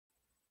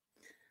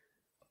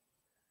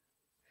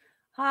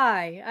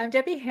Hi, I'm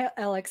Debbie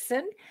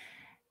Ellickson,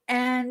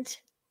 and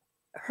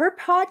her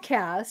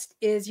podcast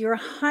is Your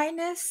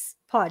Highness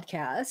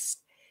Podcast.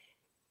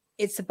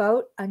 It's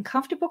about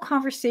uncomfortable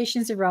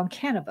conversations around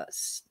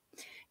cannabis.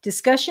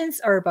 Discussions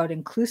are about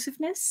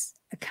inclusiveness,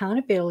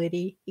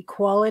 accountability,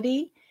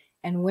 equality,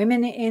 and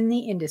women in the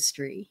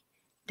industry.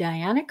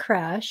 Diana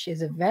Krach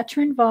is a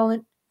veteran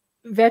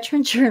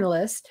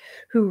journalist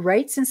who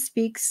writes and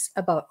speaks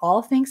about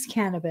all things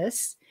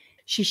cannabis.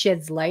 She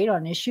sheds light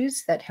on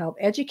issues that help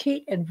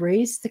educate and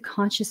raise the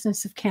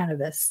consciousness of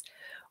cannabis.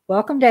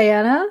 Welcome,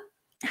 Diana.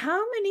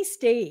 How many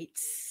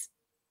states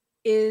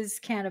is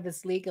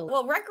cannabis legal?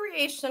 Well,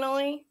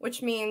 recreationally,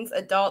 which means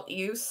adult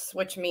use,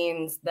 which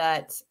means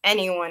that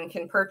anyone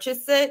can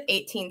purchase it,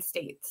 18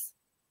 states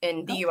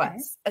in the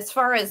US. As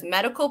far as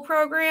medical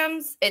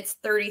programs, it's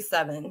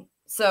 37.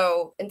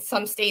 So in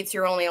some states,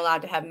 you're only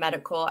allowed to have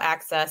medical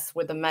access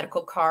with a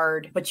medical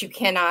card, but you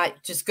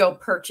cannot just go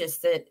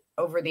purchase it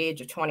over the age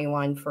of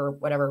 21 for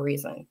whatever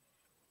reason.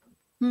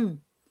 And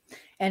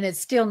it's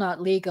still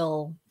not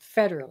legal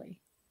federally.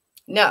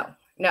 No.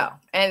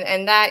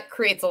 And that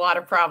creates a lot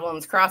of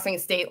problems crossing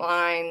state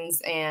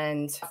lines.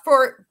 And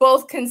for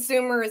both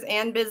consumers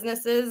and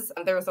businesses,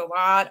 there's a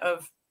lot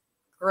of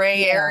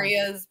gray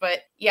areas. But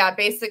yeah,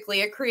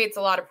 basically it creates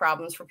a lot of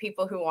problems for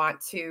people who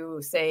want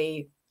to,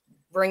 say,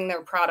 bring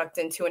their product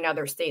into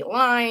another state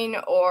line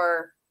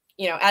or,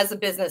 as a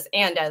business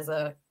and as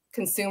a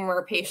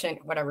consumer,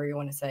 patient, whatever you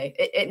want to say.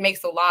 It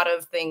makes a lot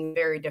of things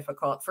very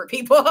difficult for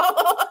people.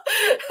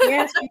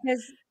 Yes,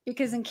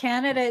 because in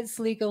Canada it's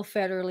legal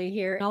federally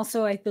here. And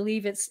also, I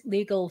believe it's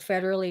legal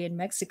federally in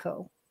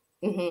Mexico.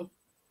 Mm-hmm.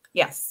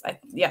 Yes,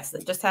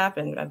 it just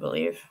happened, I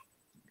believe.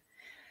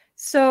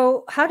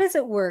 So how does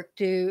it work?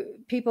 Do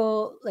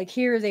people like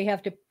here, they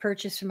have to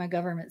purchase from a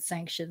government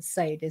sanctioned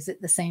site? Is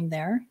it the same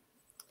there?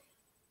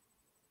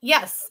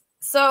 Yes.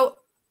 So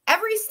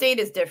every state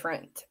is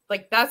different.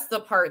 Like that's the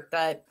part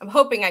that I'm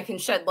hoping I can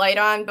shed light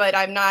on, but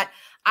I'm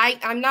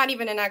not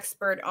even an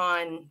expert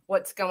on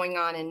what's going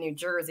on in New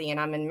Jersey,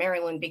 and I'm in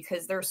Maryland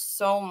because there's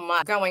so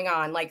much going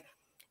on. Like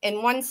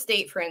in one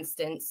state, for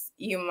instance,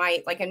 you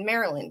might, like in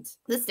Maryland,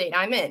 the state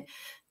I'm in,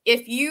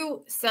 if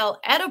you sell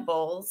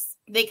edibles,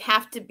 they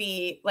have to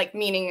be like,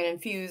 meaning an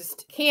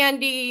infused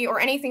candy or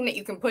anything that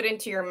you can put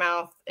into your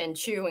mouth and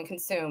chew and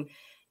consume.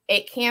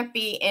 It can't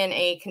be in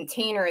a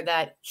container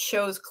that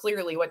shows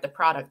clearly what the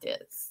product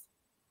is.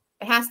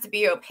 It has to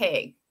be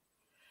opaque.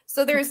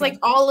 So there's like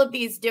all of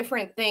these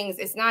different things.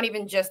 It's not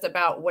even just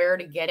about where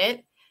to get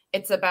it.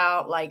 It's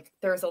about like,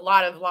 there's a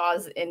lot of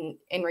laws in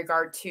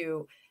regard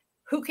to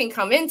who can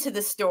come into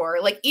the store.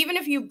 Like even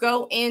if you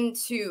go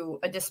into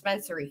a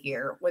dispensary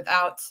here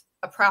without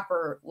a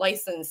proper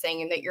license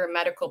saying that you're a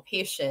medical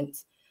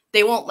patient,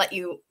 they won't let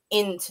you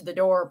into the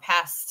door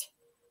past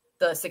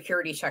the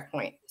security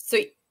checkpoint. So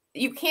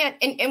you can't,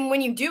 and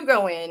when you do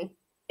go in,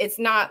 it's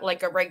not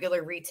like a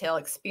regular retail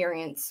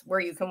experience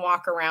where you can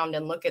walk around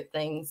and look at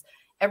things.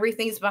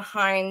 Everything's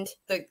behind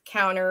the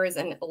counters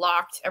and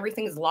locked.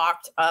 Everything's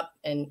locked up.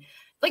 And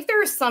like there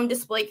are some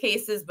display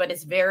cases, but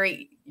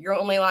you're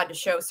only allowed to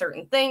show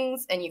certain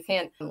things, and you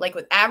can't, like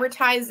with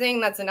advertising,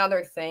 that's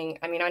another thing.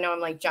 I mean, I know I'm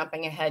like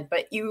jumping ahead,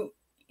 but you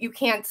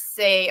can't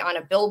say on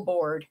a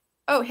billboard,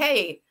 oh,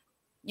 hey,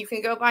 you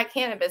can go buy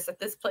cannabis at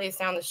this place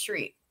down the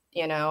street,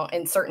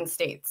 in certain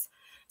states.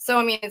 So,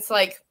 I mean, it's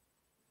like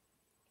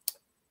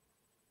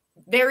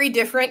very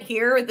different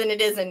here than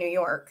it is in New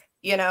York,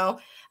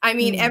 I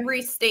mean,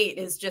 every state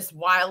is just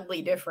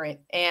wildly different.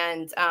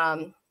 And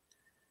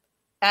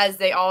as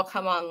they all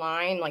come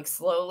online, like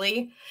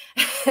slowly,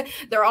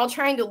 they're all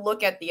trying to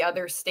look at the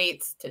other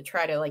states to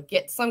try to like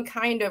get some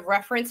kind of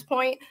reference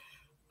point.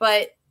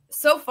 But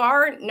so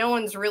far, no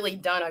one's really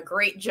done a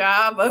great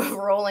job of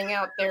rolling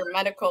out their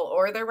medical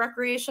or their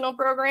recreational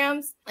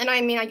programs. And I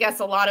mean, I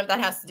guess a lot of that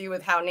has to do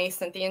with how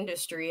nascent the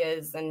industry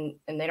is, and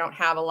they don't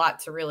have a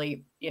lot to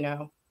really,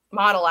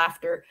 model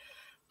after.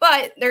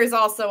 But there's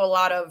also a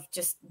lot of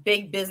just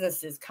big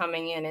businesses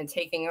coming in and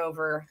taking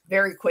over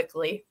very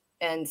quickly.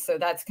 And so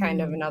that's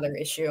kind of another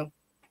issue.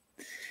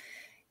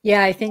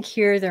 Yeah, I think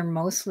here they're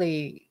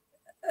mostly,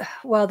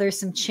 well, there's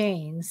some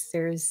chains.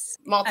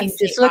 I'm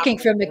just looking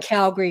from the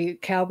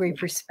Calgary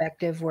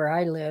perspective where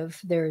I live.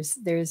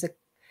 There's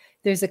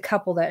a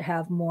couple that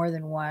have more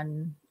than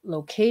one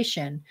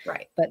location,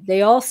 right? But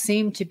they all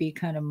seem to be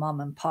kind of mom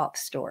and pop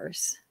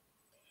stores.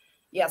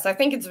 Yes, I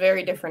think it's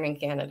very different in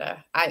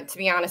Canada. To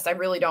be honest, I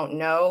really don't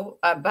know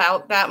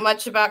about that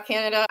much about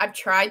Canada. I've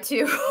tried to.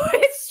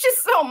 It's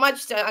just so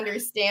much to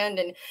understand.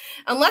 And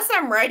unless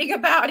I'm writing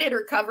about it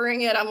or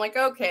covering it, I'm like,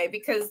 okay,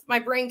 because my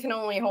brain can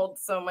only hold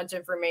so much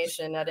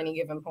information at any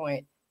given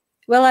point.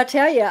 Well, I'll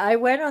tell you, I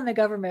went on the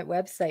government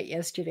website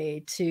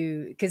yesterday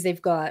because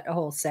they've got a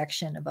whole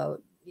section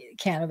about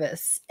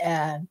cannabis,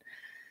 and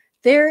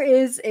there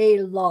is a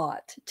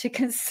lot to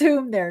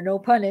consume there, no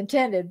pun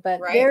intended,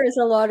 but there is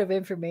a lot of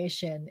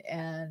information.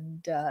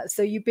 And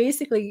so you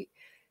basically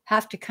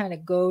have to kind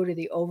of go to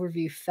the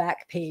overview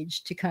fact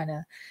page to kind of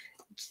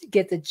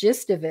get the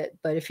gist of it.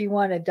 But if you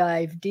want to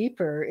dive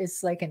deeper,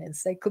 it's like an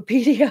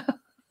encyclopedia.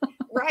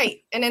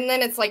 Right. And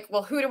then it's like,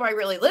 well, who do I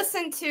really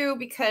listen to?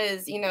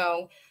 Because,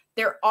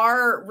 there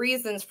are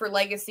reasons for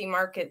legacy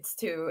markets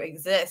to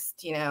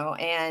exist,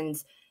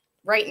 and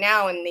right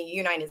now in the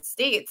United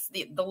States,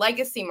 the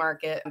legacy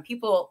market,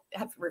 people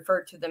have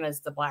referred to them as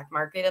the black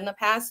market in the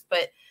past,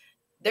 but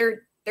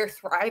they're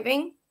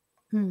thriving.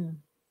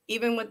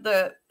 Even with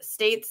the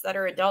states that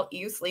are adult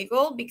use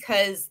legal,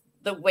 because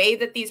the way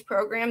that these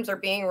programs are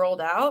being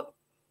rolled out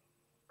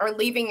are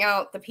leaving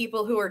out the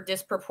people who are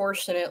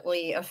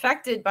disproportionately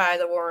affected by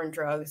the war on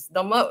drugs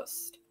the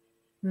most.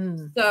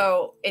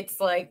 So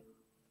it's like,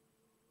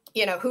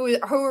 who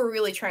are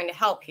really trying to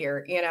help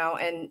here,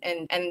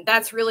 and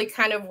that's really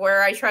kind of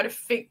where I try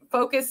to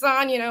focus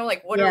on,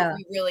 like, what are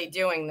we really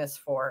doing this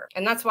for?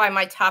 And that's why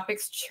my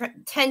topics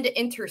tend to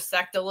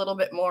intersect a little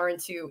bit more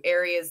into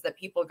areas that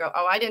people go,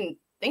 oh, I didn't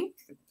think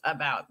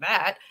about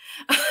that.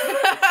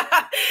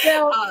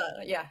 Well,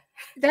 yeah.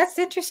 That's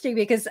interesting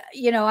because,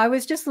 I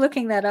was just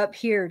looking that up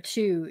here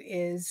too,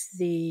 is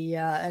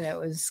and it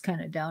was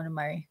kind of down in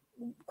my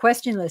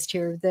question list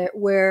here, that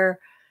where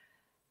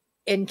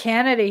in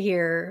Canada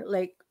here,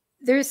 like,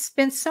 there's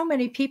been so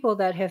many people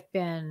that have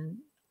been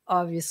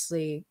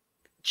obviously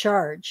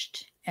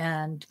charged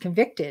and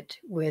convicted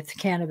with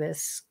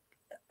cannabis.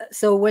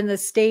 So when the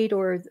state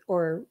or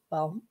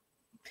well,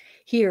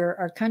 here,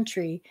 our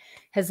country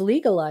has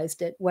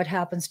legalized it, what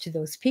happens to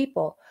those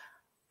people?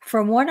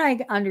 From what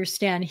I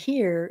understand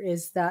here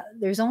is that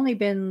there's only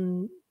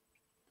been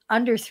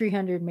under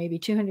 300, maybe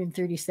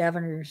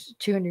 237 or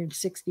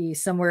 260,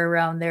 somewhere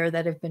around there,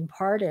 that have been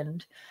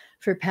pardoned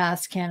for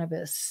past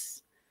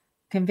cannabis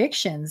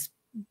convictions.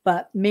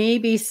 But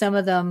maybe some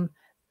of them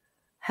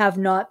have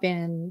not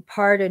been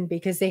pardoned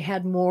because they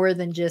had more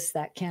than just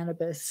that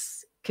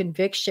cannabis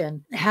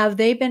conviction. Have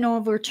they been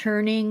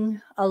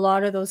overturning a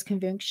lot of those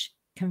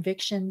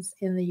convictions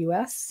in the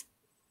US?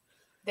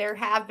 There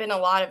have been a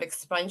lot of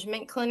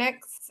expungement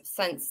clinics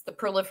since the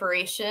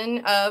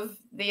proliferation of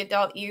the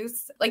adult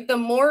use. Like, the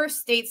more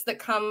states that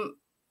come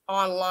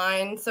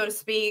online, so to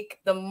speak,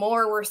 the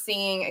more we're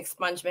seeing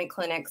expungement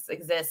clinics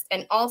exist.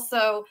 And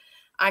also,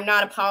 I'm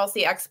not a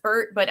policy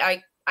expert, but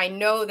I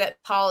know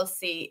that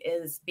policy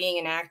is being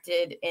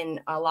enacted in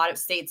a lot of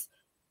states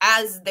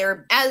as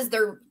they're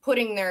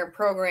putting their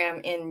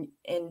program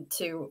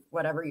into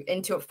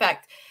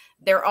effect.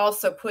 They're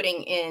also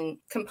putting in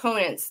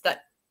components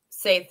that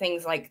say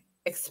things like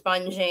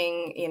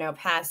expunging,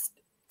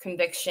 past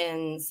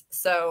convictions.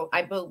 So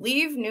I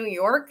believe New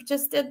York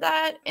just did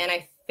that, and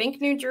I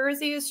think New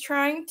Jersey is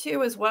trying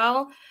to as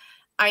well.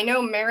 I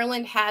know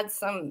Maryland had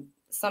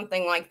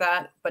something like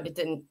that, but it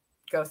didn't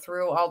go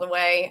through all the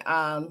way.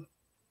 But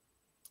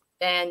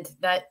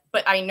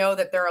I know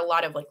that there are a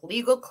lot of, like,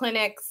 legal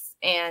clinics,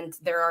 and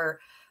there are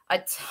a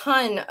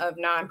ton of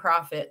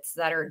nonprofits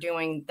that are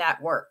doing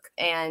that work,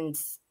 and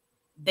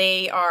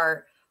they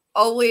are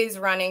always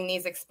running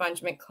these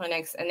expungement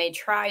clinics, and they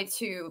try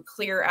to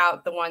clear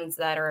out the ones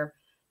that are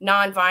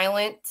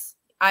nonviolent.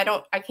 I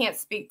can't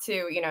speak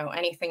to,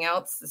 anything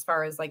else as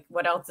far as, like,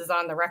 what else is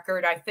on the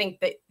record. I think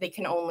that they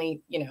can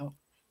only,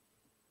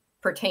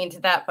 pertain to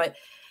that. But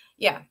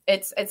yeah,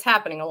 it's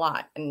happening a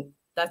lot, and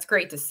that's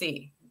great to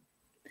see.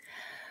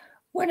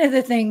 One of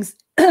the things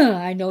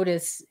I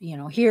notice,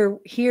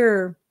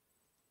 here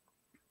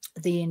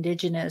the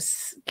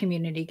Indigenous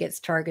community gets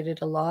targeted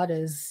a lot,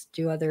 as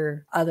do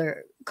other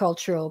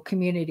cultural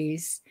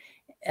communities,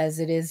 as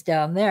it is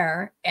down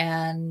there.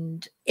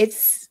 And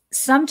it's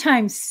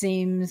sometimes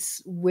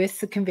seems with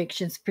the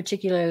convictions,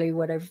 particularly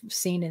what I've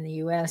seen in the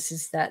US,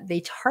 is that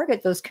they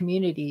target those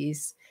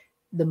communities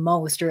the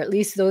most, or at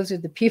least those are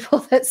the people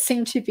that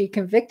seem to be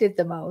convicted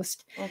the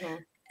most,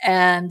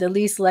 and the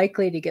least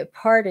likely to get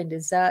pardoned.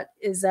 Is that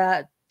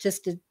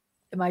just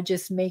am I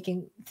just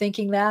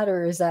thinking that,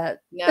 or is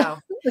that no?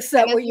 Is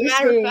that what you're saying?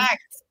 As a matter of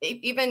fact,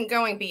 even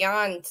going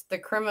beyond the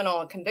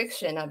criminal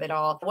conviction of it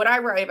all, what I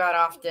write about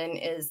often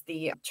is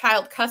the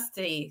child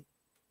custody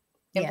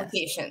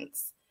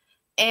implications.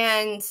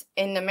 And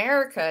in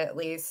America, at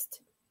least,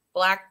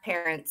 Black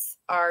parents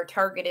are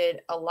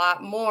targeted a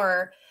lot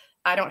more.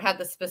 I don't have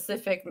the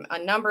specific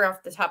number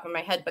off the top of my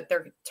head, but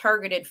they're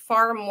targeted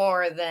far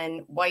more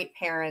than white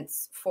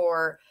parents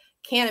for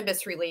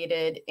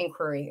cannabis-related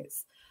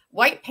inquiries.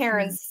 White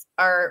parents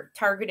are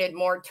targeted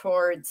more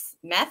towards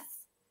meth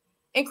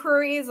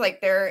inquiries, like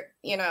they're,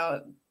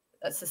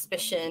 a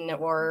suspicion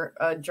or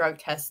a drug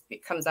test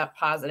comes out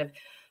positive.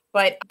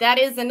 But that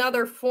is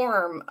another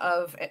form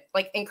of,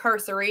 like,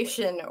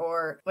 incarceration,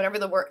 or whatever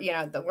the word,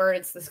 the word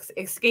is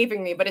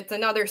escaping me, but it's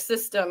another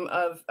system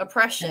of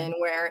oppression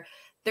where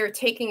they're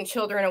taking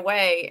children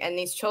away, and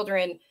these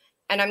children,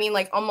 and I mean,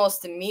 like,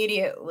 almost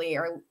immediately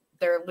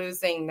they're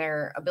losing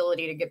their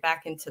ability to get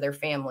back into their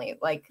family.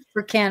 Like,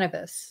 for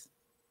cannabis,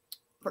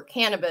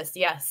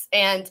 yes.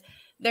 And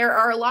there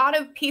are a lot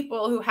of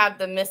people who have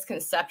the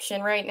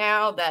misconception right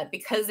now that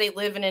because they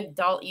live in an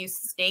adult use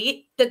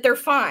state, that they're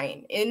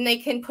fine, and they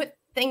can put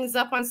things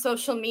up on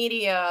social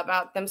media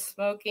about them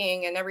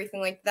smoking and everything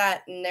like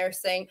that. And they're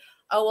saying,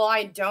 oh, well,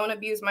 I don't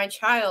abuse my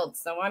child,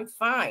 so I'm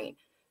fine.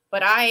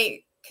 But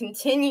I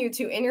continue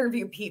to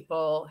interview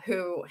people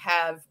who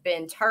have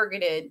been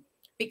targeted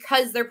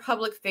because they're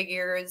public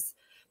figures,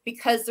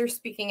 because they're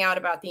speaking out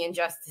about the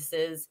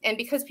injustices, and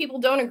because people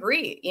don't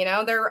agree. You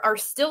know, there are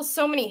still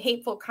so many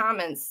hateful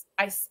comments.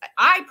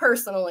 I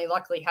personally,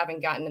 luckily,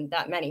 haven't gotten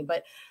that many,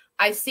 but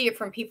I see it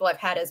from people I've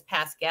had as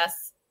past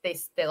guests.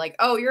 They're like,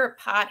 oh, you're a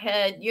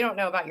pothead, you don't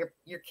know about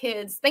your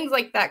kids, things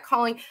like that,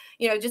 calling,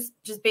 you know, just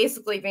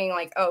basically being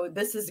like, oh,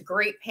 this is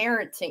great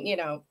parenting, you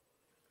know,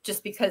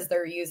 just because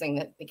they're using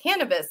the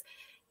cannabis.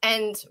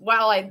 And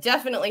while I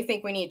definitely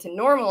think we need to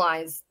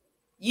normalize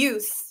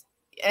use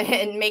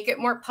and make it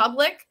more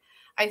public,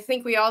 I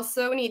think we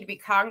also need to be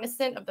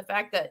cognizant of the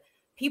fact that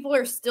people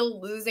are still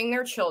losing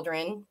their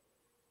children.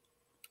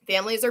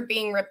 Families are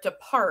being ripped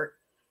apart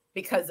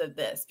because of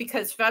this,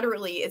 because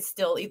federally it's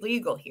still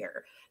illegal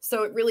here.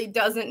 So it really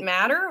doesn't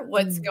matter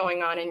what's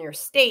going on in your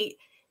state.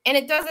 And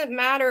it doesn't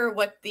matter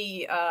what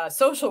the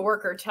social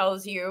worker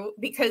tells you,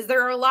 because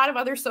there are a lot of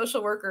other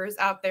social workers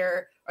out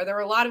there, or there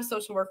are a lot of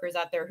social workers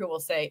out there who will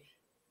say,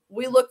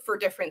 we look for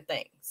different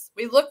things.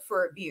 We look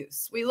for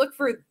abuse. We look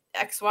for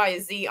X, Y,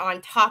 Z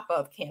on top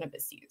of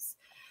cannabis use.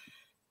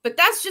 But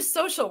that's just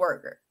social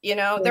worker. You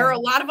know, there are a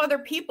lot of other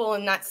people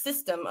in that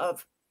system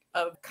of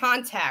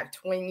contact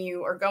when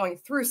you are going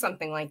through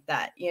something like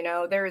that. You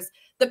know, there's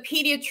the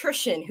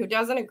pediatrician who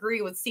doesn't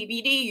agree with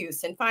CBD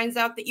use and finds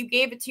out that you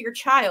gave it to your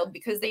child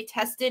because they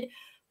tested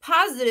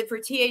positive for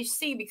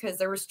THC because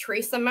there was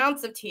trace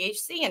amounts of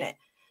THC in it.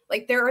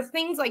 Like, there are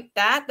things like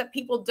that that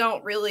people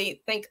don't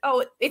really think,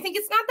 oh, they think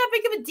it's not that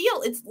big of a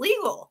deal. It's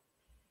legal.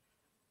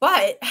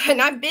 But,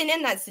 and I've been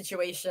in that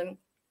situation.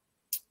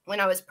 When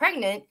I was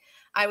pregnant,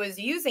 I was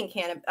using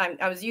cannabis.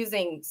 I was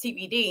using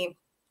CBD,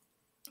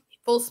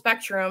 full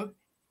spectrum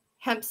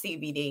hemp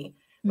CBD,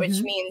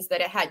 which means that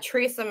it had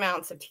trace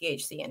amounts of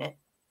THC in it.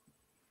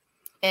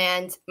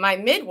 And my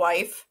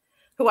midwife,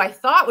 who I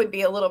thought would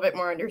be a little bit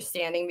more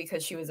understanding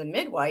because she was a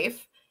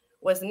midwife,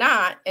 was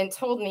not, and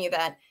told me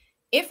that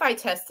if I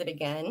tested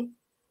again,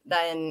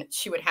 then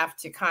she would have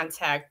to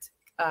contact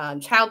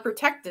Child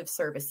Protective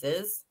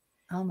Services,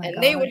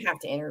 and they would have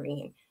to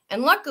intervene.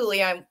 And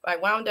luckily, I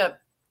wound up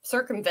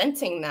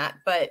circumventing that,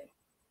 but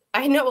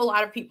I know a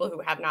lot of people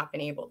who have not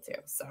been able to.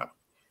 So,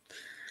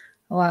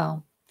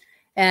 wow.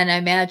 And I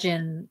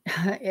imagine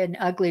in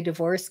ugly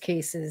divorce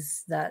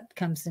cases that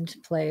comes into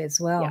play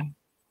as well. Yeah.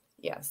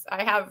 Yes,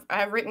 I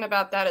have written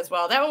about that as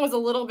well. That one was a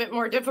little bit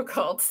more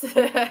difficult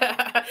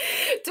to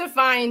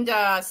find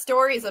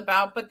stories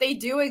about, but they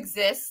do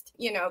exist,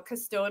 you know,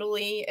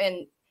 custodially,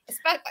 and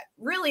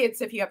really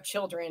it's if you have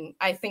children.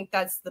 I think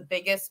that's the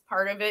biggest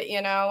part of it,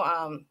 you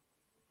know.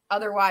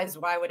 Otherwise,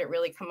 why would it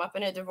really come up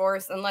in a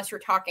divorce unless you're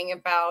talking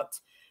about,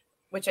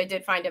 which I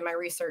did find in my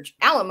research,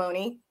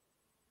 alimony.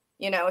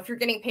 You know, if you're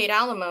getting paid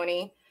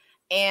alimony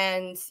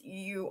and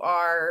you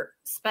are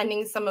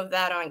spending some of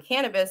that on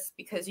cannabis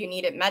because you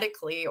need it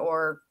medically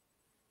or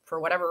for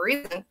whatever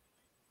reason,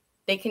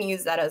 they can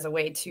use that as a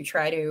way to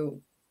try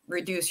to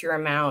reduce your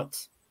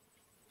amount.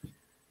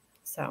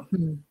 So,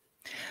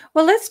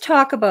 well, let's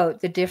talk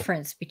about the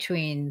difference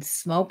between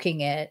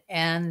smoking it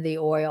and the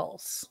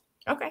oils.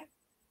 Okay.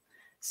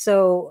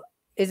 So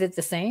is it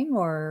the same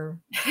or?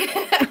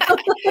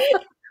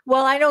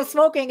 Well, I know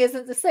smoking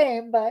isn't the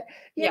same, but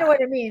you know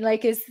what I mean?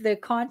 Like, is the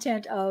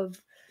content of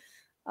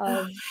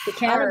the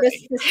cannabis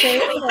the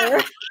same?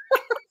 Or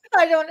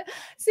I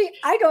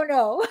don't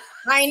know.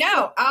 I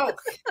know. Oh,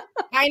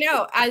 I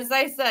know. As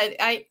I said,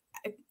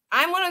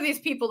 I'm one of these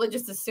people that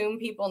just assume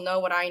people know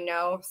what I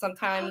know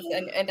sometimes.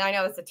 And I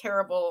know that's a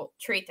terrible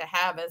trait to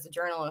have as a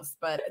journalist,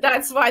 but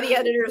that's why the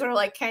editors are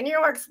like, can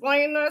you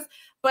explain this?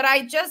 But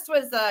I just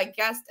was a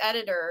guest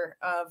editor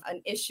of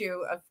an issue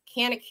of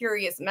Canna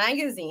Curious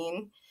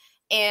magazine.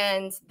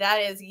 And that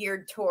is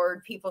geared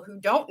toward people who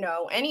don't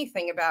know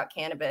anything about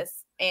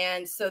cannabis.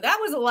 And so that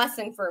was a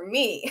lesson for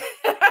me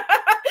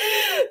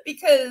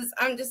because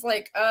I'm just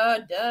like,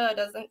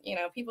 doesn't, you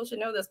know, people should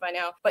know this by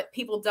now, but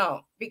people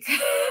don't, because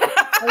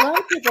a lot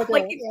of people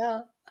don't.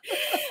 Yeah.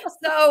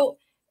 So,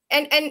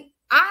 and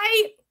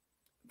I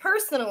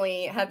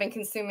personally have been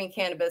consuming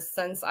cannabis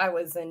since I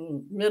was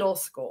in middle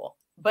school,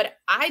 but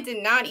I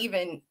did not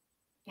even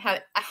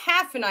have a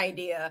half an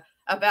idea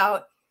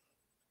about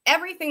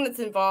everything that's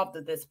involved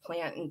with this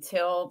plant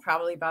until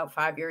probably about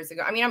 5 years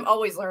ago. I mean, I'm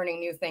always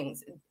learning new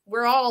things.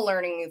 We're all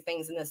learning new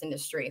things in this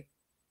industry.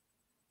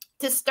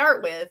 To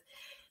start with,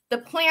 the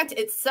plant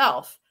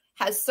itself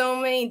has so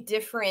many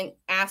different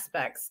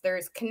aspects.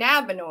 There's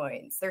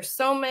cannabinoids. There's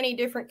so many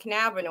different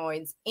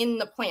cannabinoids in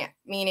the plant,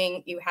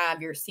 meaning you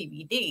have your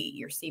CBD,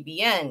 your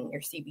CBN,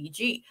 your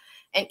CBG,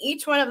 and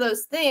each one of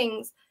those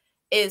things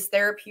is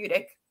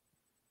therapeutic,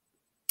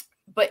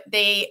 but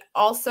they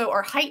also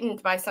are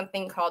heightened by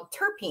something called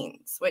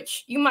terpenes,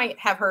 which you might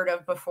have heard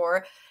of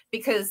before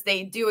because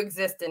they do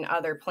exist in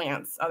other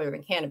plants other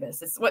than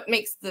cannabis. It's what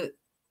makes the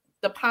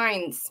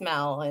pine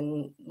smell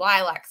and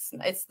lilac.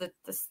 It's the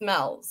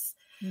smells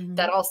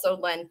that also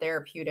lend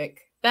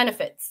therapeutic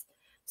benefits.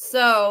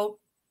 So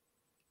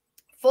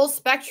Full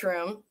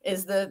spectrum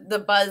is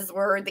the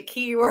buzzword, the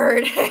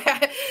keyword.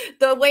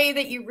 The way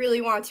that you really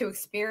want to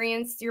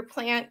experience your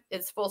plant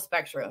is full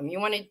spectrum. You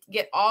want to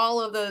get all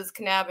of those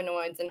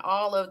cannabinoids and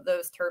all of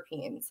those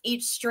terpenes.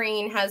 Each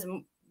strain has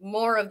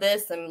more of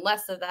this and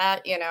less of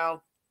that, you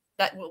know.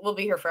 That will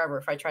be here forever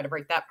if I try to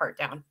break that part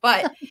down.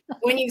 But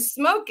when you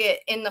smoke it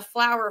in the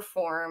flower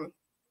form,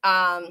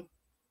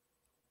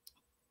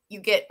 you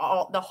get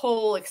the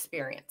whole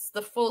experience,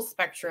 the full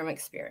spectrum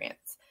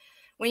experience.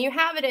 When you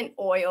have it in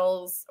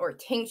oils or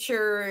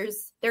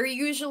tinctures, they're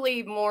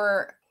usually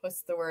more,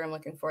 what's the word I'm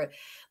looking for?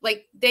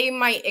 Like they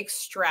might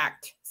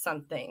extract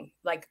something,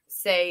 like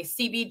say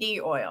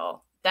CBD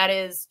oil. That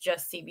is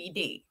just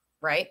CBD,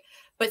 right?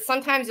 But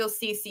sometimes you'll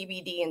see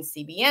CBD and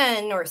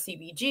CBN or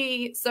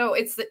CBG. So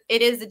it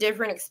is a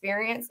different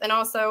experience. And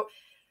also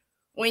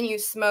when you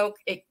smoke,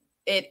 it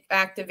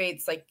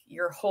activates like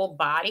your whole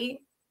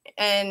body.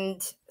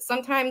 And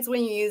sometimes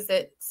when you use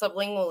it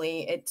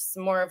sublingually, it's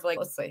more of like,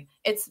 let's say,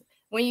 it's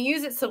when you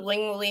use it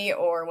sublingually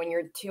or when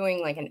you're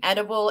doing like an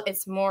edible,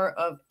 it's more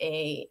of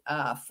a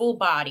full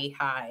body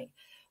high.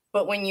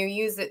 But when you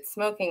use it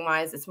smoking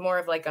wise, it's more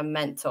of like a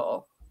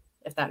mental,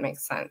 if that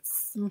makes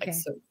sense. Okay. Like,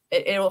 so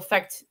it'll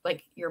affect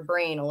like your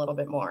brain a little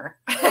bit more.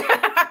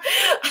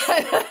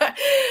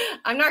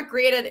 I'm not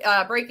great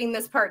at breaking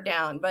this part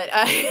down, but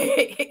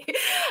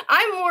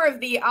I'm more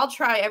of the I'll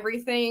try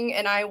everything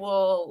and I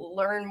will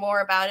learn more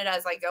about it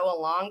as I go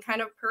along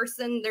kind of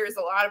person. There's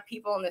a lot of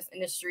people in this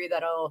industry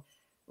that'll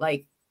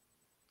like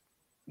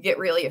get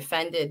really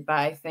offended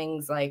by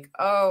things like,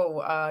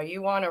 oh, you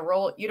don't want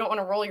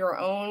to roll your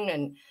own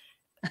and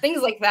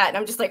things like that. And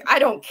I'm just like, I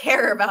don't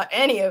care about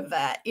any of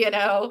that, you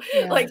know.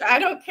 Yeah. Like I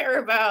don't care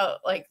about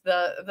like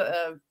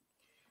the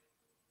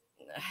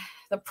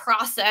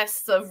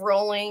process of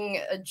rolling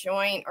a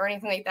joint or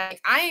anything like that.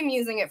 Like, I am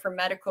using it for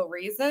medical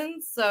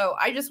reasons, so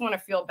I just want to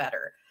feel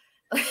better.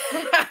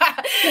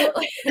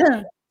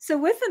 So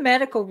with the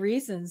medical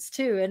reasons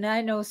too, and I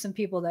know some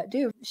people that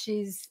do.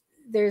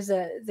 There's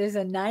a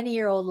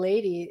 90-year-old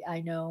lady I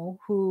know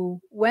who,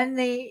 when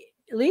they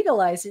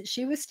legalized it,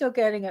 she was still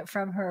getting it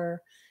from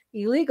her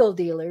illegal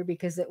dealer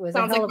because it was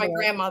sounds like my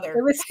grandmother.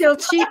 It was still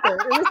cheaper.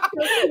 It was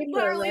still cheaper.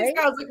 Literally right?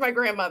 Sounds like my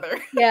grandmother.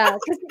 Yeah,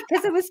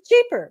 because it was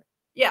cheaper.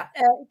 Yeah.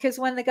 Because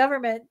when the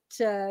government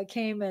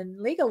came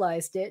and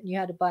legalized it, and you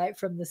had to buy it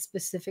from the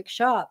specific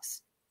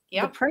shops,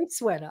 the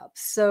price went up.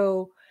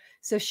 So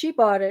she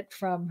bought it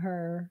from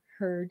her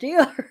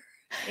dealer.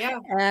 Yeah.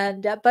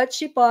 And but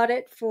she bought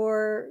it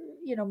for,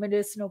 you know,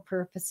 medicinal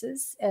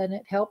purposes, and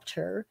it helped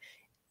her.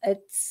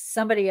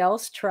 Somebody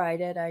else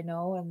tried it, I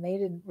know, and they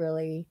didn't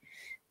really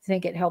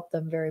think it helped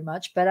them very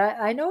much. But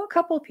I know a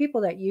couple of people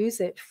that use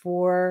it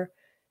for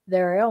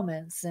their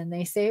ailments, and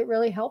they say it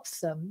really helps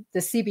them, the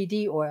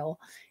CBD oil.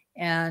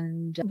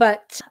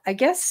 But I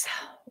guess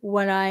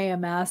what I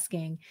am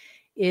asking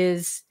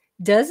is,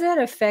 does it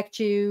affect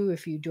you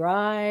if you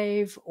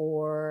drive,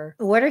 or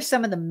what are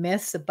some of the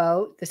myths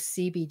about the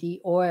CBD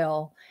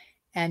oil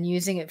and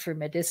using it for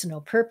medicinal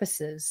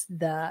purposes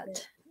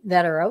that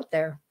are out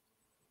there?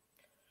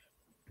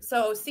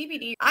 So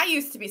CBD, I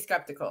used to be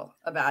skeptical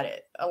about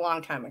it a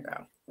long time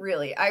ago.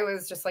 Really, I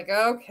was just like,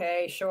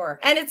 okay, sure.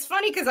 And it's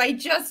funny because I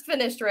just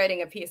finished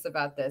writing a piece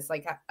about this.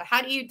 Like,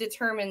 how do you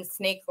determine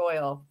snake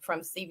oil from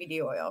CBD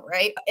oil,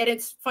 right? And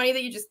it's funny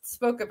that you just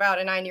spoke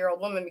about a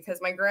 90-year-old woman, because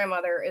my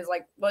grandmother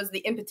was the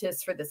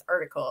impetus for this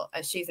article.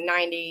 She's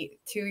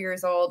 92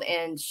 years old,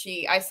 and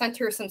I sent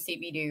her some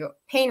CBD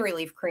pain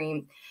relief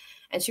cream,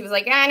 and she was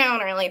like, I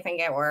don't really think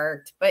it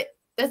worked. But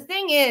the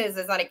thing is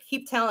that I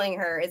keep telling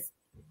her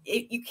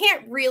you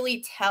can't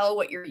really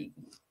tell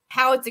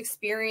how it's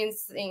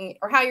experiencing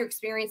or how you're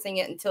experiencing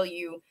it until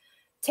you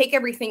take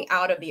everything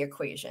out of the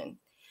equation.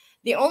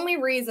 The only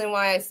reason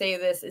why I say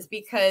this is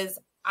because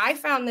I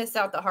found this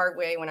out the hard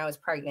way when I was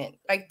pregnant.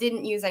 I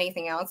didn't use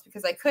anything else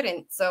because I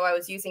couldn't. So I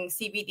was using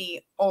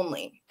CBD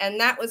only. And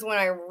that was when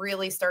I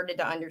really started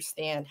to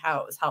understand how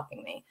it was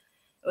helping me.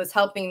 It was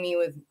helping me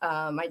with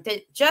my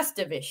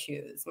digestive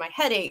issues, my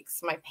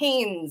headaches, my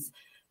pains,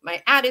 my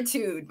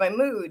attitude, my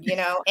mood, you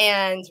know.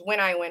 And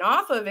when I went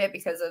off of it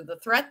because of the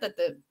threat that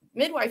the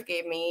midwife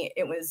gave me,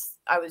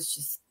 I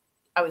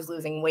was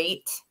losing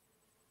weight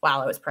while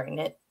I was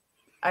pregnant.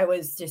 I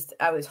was just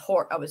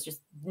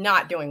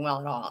not doing well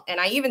at all. And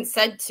I even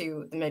said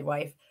to the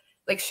midwife,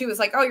 like, she was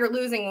like, oh, you're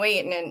losing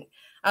weight. And then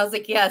I was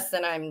like, yes,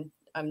 and I'm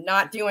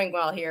not doing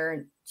well here.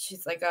 And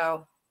she's like,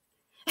 oh,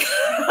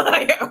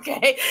 like,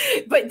 okay,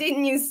 but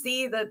didn't you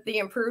see that the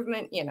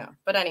improvement, you know?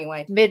 But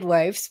anyway,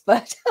 midwives,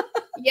 but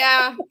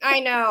yeah, I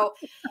know.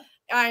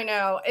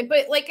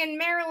 But like in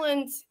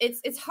Maryland,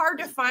 it's hard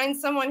to find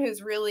someone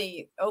who's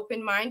really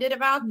open-minded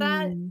about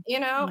that, you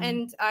know.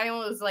 And I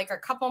was like a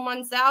couple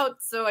months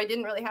out, so I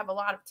didn't really have a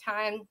lot of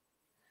time,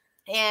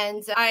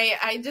 and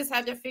I just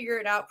had to figure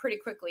it out pretty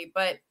quickly.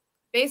 But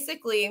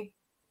basically,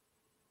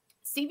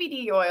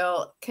 CBD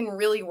oil can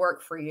really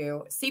work for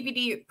you.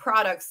 CBD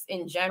products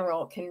in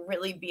general can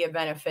really be a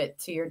benefit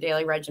to your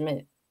daily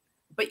regimen,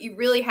 but you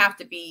really have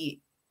to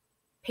be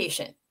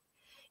patient.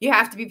 You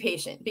have to be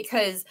patient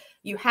because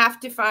you have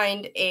to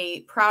find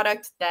a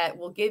product that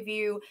will give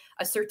you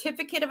a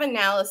certificate of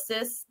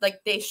analysis.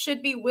 Like they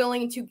should be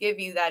willing to give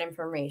you that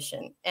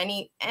information.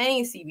 Any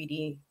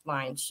CBD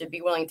line should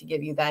be willing to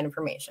give you that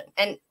information.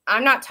 And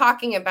I'm not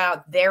talking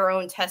about their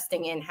own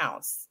testing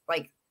in-house.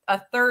 Like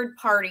a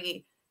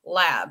third-party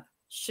lab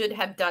should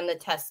have done the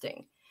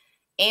testing.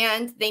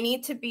 And they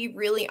need to be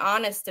really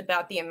honest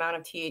about the amount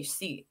of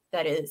THC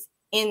that is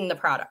in the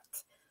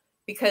product.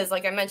 Because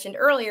like I mentioned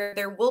earlier,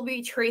 there will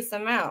be trace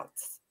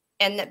amounts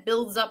and that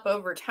builds up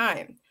over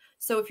time.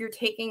 So if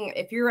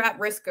you're at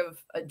risk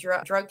of a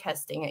drug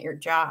testing at your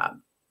job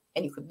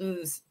and you could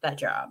lose that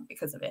job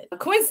because of it.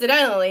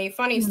 Coincidentally,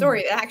 funny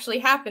story, that actually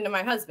happened to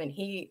my husband.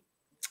 He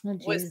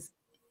was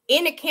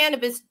in a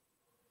cannabis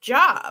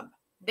job.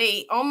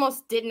 They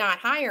almost did not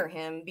hire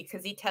him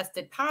because he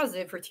tested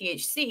positive for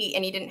THC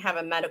and he didn't have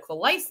a medical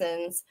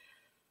license.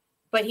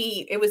 But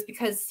it was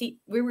because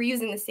we were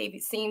using the same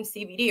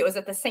CBD. It was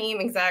at the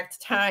same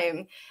exact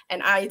time.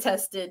 And I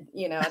tested,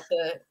 at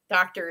the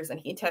doctors and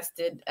he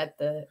tested at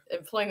the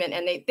employment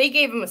and they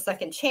gave him a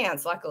second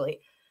chance,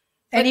 luckily.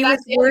 And he was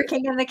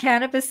working in the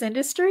cannabis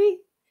industry?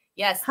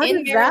 Yes. How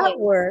did that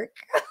work?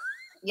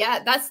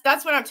 Yeah,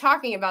 that's what I'm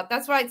talking about.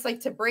 That's why it's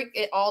like to break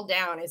it all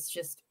down. It's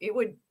just, it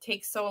would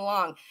take so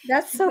long.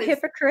 That's so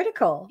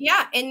hypocritical.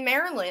 Yeah. In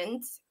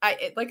Maryland,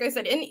 like I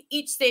said, in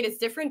each state is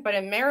different, but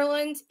in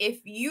Maryland,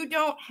 if you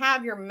don't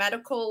have your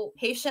medical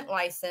patient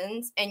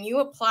license and you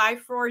apply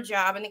for a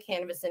job in the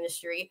cannabis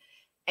industry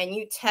and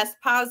you test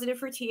positive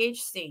for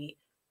THC,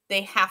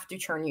 they have to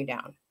turn you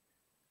down.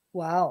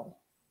 Wow.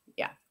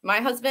 Yeah.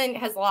 My husband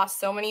has lost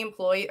so many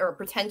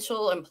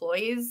potential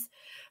employees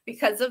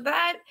because of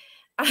that.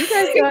 You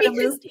guys gotta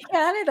move to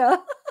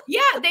Canada.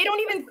 Yeah, they don't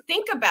even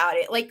think about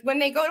it. Like when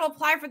they go to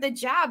apply for the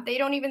job, they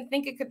don't even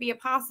think it could be a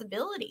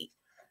possibility.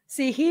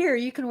 See, here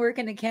you can work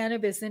in the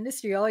cannabis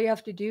industry. All you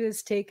have to do is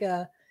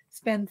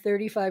spend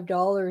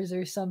 $35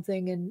 or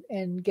something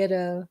and get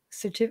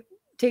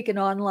take an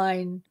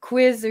online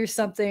quiz or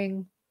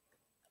something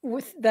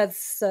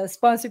that's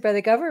sponsored by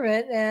the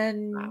government,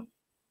 and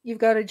you've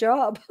got a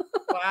job.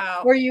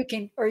 Wow. or you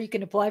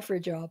can apply for a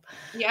job.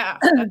 Yeah,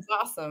 that's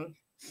awesome.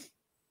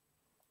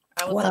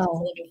 I would love to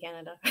live in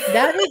Canada.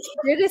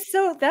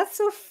 That's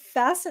so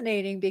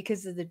fascinating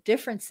because of the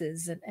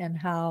differences and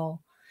how.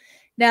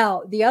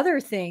 Now, the other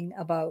thing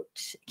about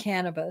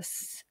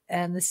cannabis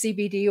and the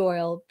CBD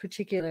oil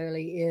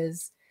particularly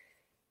is,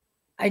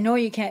 I know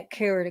you can't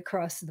carry it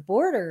across the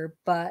border,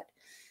 but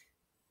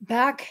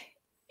back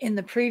in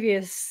the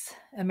previous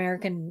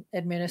American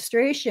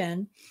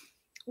administration,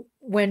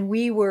 when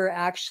we were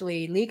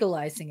actually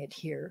legalizing it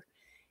here,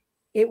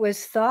 it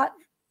was thought,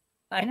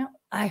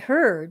 I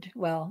heard,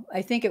 well,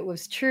 I think it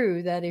was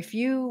true that if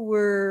you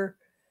were,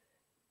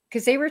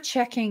 because they were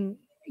checking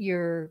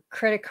your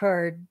credit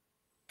card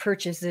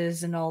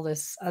purchases and all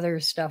this other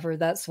stuff, or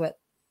that's what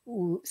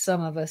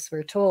some of us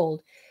were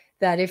told,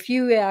 that if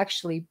you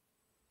actually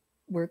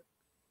were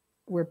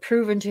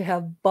proven to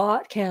have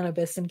bought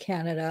cannabis in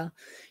Canada,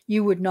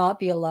 you would not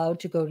be allowed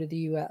to go to the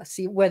US,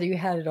 whether you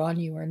had it on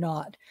you or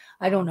not.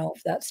 I don't know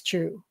if that's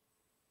true.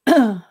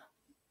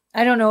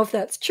 I don't know if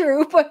that's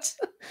true, but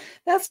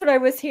that's what I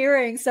was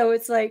hearing. So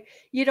it's like,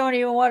 you don't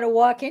even want to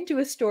walk into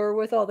a store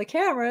with all the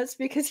cameras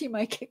because you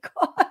might get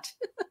caught.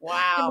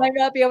 Wow. You might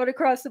not be able to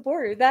cross the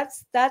border.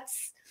 That's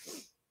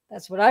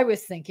what I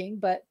was thinking,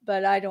 but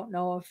I don't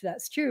know if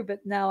that's true. But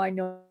now I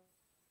know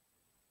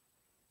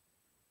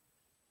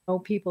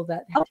people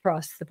that have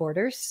crossed the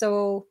border.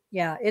 So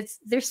yeah,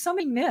 there's so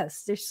many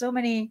myths. There's so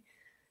many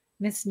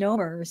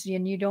misnomers,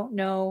 and you don't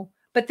know.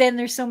 But then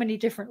there's so many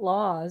different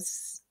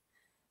laws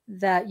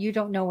that you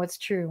don't know what's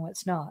true and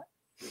what's not.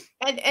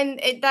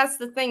 And that's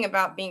the thing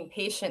about being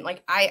patient.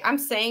 Like I'm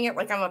saying it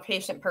like I'm a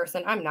patient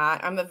person. I'm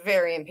not. I'm a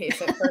very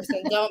impatient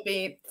person. Don't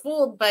be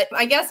fooled. But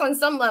I guess on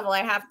some level I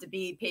have to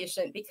be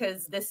patient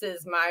because this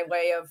is my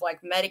way of like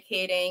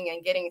medicating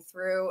and getting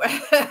through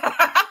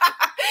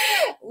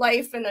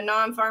life in a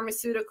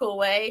non-pharmaceutical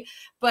way.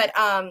 But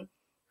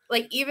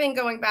like even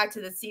going back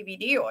to the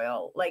CBD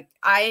oil, like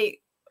I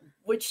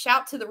would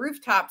shout to the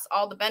rooftops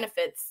all the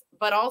benefits,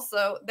 but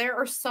also there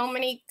are so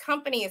many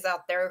companies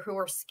out there who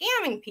are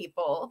scamming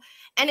people,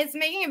 and it's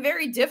making it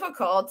very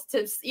difficult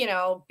to,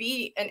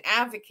 be an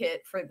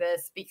advocate for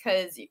this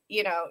because,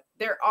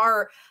 there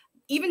are,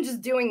 even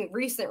just doing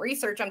recent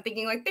research, I'm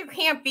thinking like there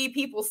can't be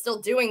people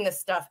still doing this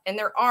stuff. And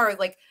there are,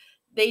 like,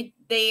 they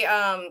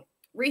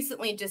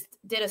recently just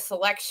did a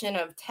selection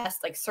of test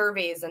like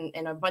surveys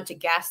and a bunch of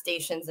gas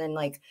stations and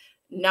like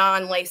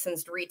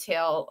non-licensed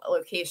retail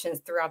locations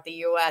throughout the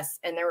US.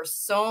 And there were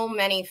so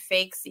many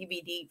fake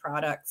CBD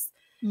products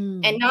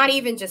and not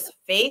even just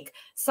fake.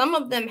 Some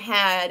of them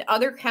had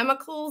other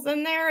chemicals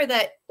in there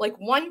that like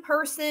one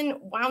person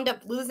wound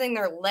up losing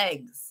their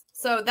legs.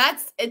 So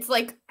it's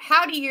like,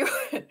 how do you,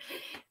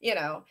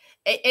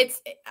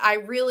 I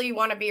really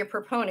want to be a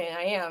proponent.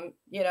 I am,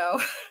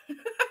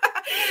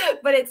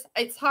 but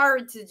it's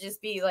hard to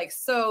just be like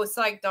so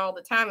psyched all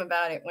the time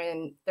about it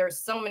when there's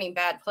so many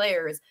bad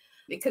players.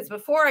 Because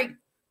before I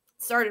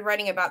started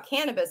writing about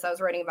cannabis, I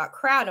was writing about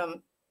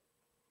kratom,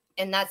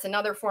 and that's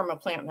another form of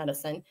plant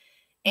medicine.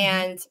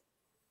 And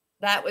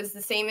that was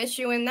the same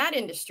issue in that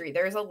industry.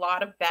 There's a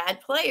lot of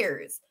bad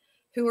players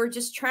who are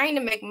just trying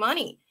to make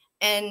money,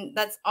 and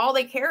that's all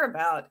they care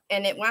about.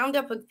 And it wound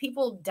up with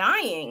people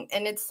dying.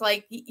 And it's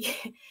like,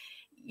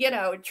 you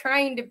know,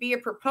 trying to be a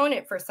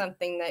proponent for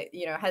something that,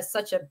 you know, has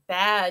such a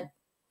bad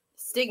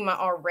stigma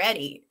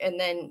already, and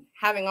then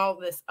having all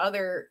this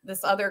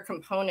other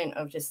component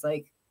of just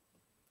like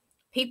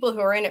people who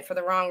are in it for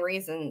the wrong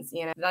reasons,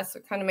 you know, that's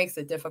what kind of makes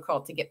it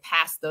difficult to get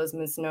past those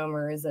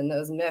misnomers and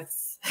those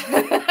myths.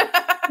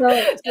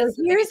 So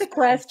here's a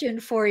question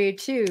for you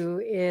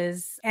too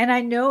is, and I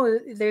know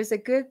there's a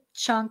good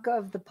chunk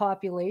of the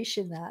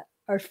population that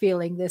are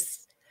feeling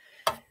this.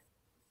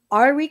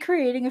 Are we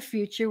creating a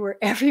future where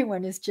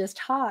everyone is just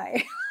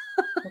high?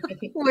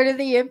 What are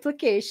the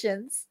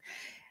implications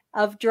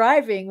of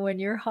driving when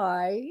you're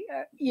high?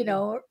 You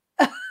know,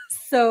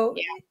 so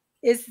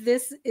is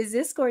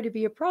this going to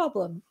be a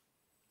problem?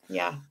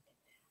 Yeah,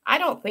 I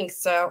don't think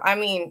so. I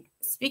mean,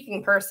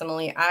 speaking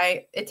personally,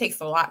 it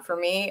takes a lot for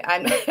me. I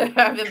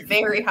have a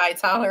very high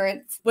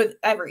tolerance with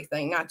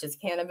everything, not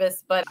just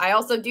cannabis, but I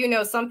also do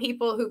know some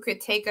people who could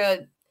take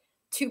a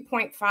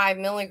 2.5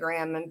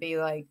 milligram and be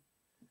like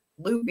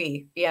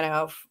loopy, you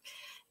know.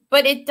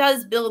 But it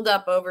does build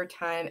up over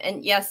time.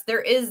 And yes,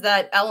 there is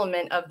that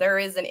element of there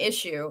is an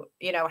issue.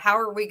 You know, how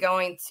are we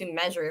going to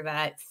measure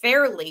that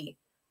fairly?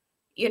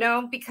 You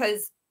know,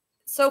 because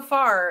so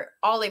far,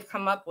 all they've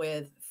come up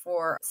with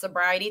for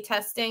sobriety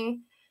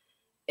testing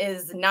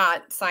is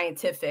not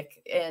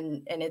scientific.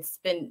 And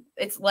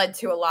it's led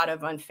to a lot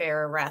of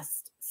unfair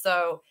arrests.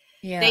 So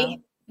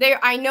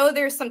I know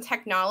there's some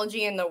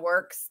technology in the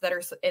works that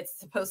it's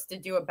supposed to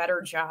do a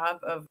better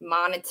job of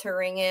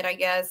monitoring it, I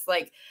guess,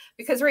 like,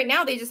 because right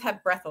now they just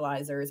have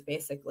breathalyzers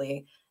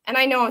basically. And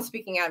I know I'm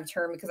speaking out of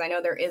turn because I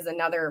know there is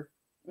another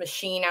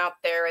machine out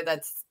there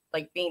that's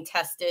like being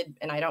tested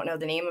and I don't know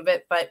the name of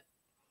it, but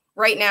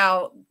right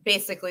now,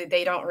 basically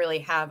they don't really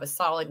have a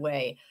solid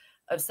way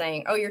of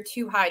saying, oh, you're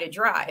too high to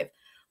drive.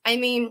 I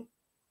mean,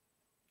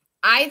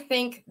 I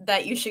think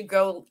that you should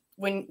go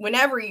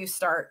whenever you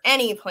start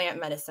any plant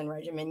medicine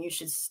regimen, you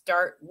should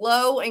start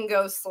low and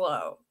go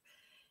slow.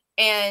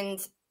 And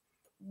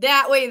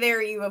that way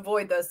there you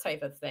avoid those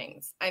type of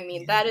things. I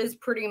mean, that is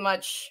pretty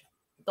much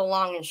the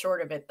long and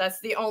short of it. That's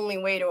the only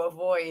way to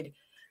avoid,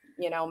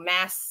 you know,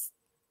 mass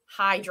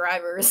high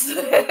drivers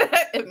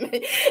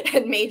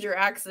and major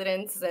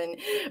accidents and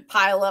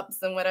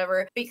pileups and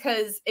whatever.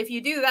 Because if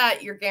you do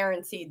that, you're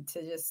guaranteed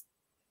to just,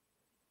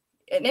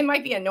 and it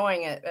might be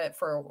annoying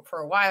for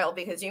a while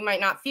because you might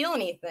not feel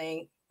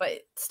anything, but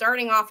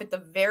starting off at the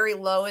very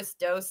lowest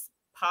dose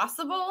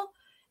possible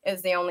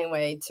is the only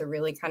way to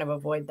really kind of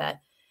avoid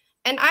that.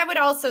 And I would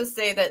also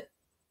say that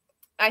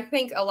I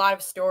think a lot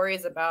of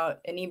stories about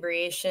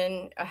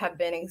inebriation have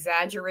been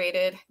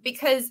exaggerated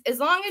because as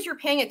long as you're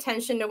paying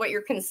attention to what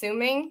you're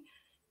consuming,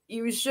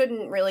 you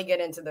shouldn't really get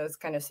into those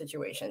kind of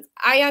situations.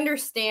 I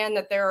understand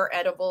that there are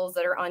edibles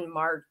that are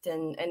unmarked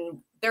and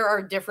there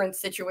are different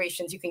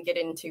situations you can get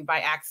into by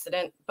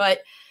accident. But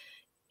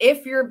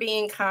if you're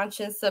being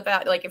conscious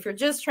about, like, if you're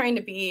just trying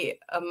to be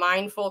a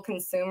mindful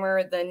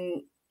consumer,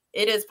 then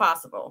it is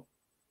possible.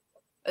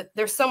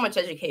 There's so much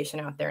education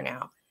out there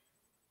now.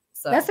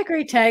 So that's a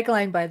great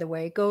tagline, by the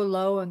way. Go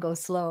low and go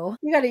slow.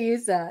 You got to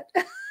use that.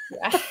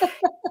 Yeah.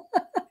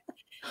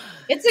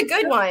 It's a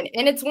good one.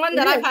 And it's one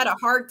that I've had a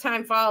hard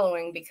time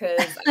following because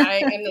I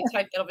am the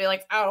type that'll be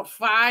like, oh,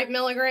 5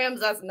 milligrams,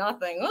 that's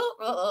nothing.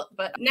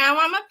 But now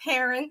I'm a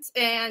parent.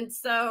 And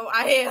so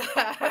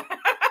I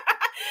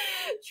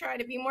try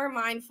to be more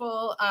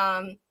mindful.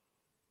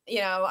 You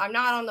know, I'm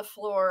not on the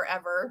floor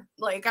ever.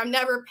 Like, I'm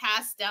never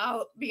passed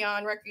out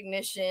beyond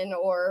recognition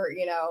or,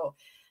 you know,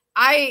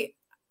 I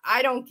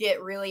don't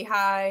get really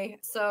high.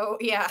 So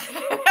yeah,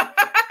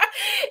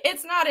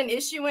 it's not an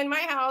issue in my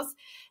house.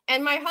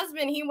 And my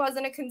husband, he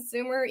wasn't a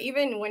consumer.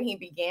 Even when he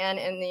began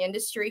in the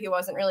industry, he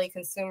wasn't really a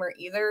consumer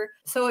either.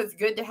 So it's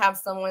good to have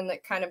someone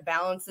that kind of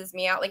balances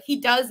me out. Like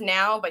he does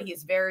now, but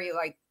he's very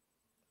like,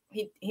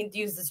 he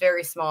uses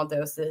very small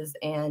doses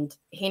and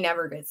he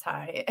never gets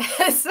high.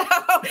 So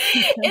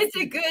it's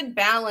a good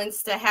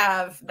balance to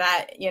have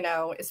that, you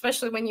know,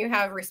 especially when you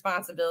have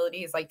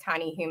responsibilities like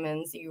tiny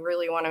humans, you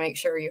really want to make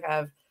sure you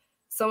have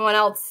someone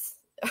else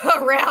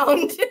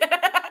around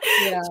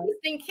just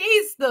in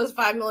case those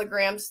 5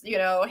 milligrams, you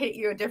know, hit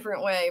you a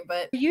different way.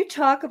 But you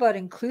talk about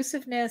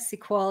inclusiveness,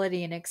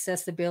 equality, and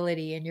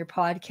accessibility in your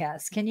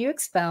podcast. Can you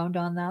expound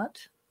on that?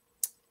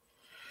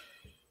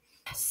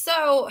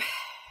 So,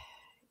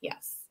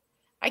 yes,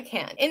 I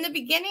can. In the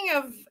beginning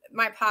of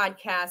my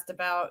podcast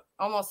about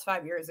almost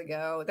 5 years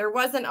ago, there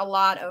wasn't a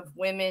lot of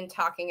women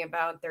talking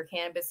about their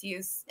cannabis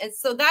use. And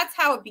so that's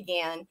how it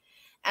began.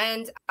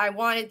 And I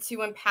wanted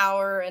to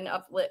empower and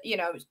uplift, you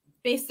know,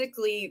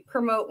 basically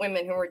promote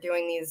women who were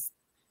doing these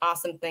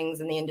awesome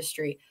things in the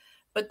industry.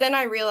 But then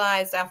I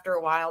realized after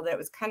a while that it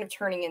was kind of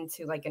turning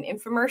into like an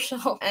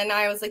infomercial. And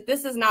I was like,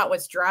 this is not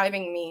what's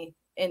driving me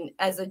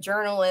as a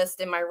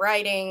journalist in my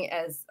writing,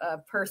 as a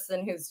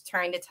person who's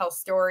trying to tell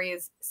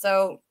stories.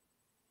 So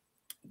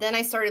then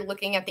I started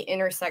looking at the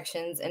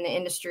intersections in the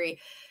industry,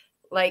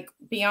 like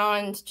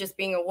beyond just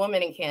being a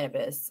woman in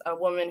cannabis, a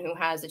woman who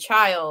has a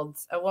child,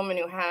 a woman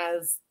who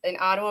has an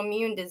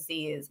autoimmune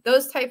disease.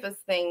 Those type of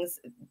things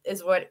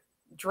is what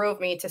drove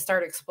me to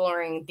start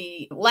exploring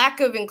the lack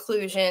of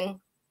inclusion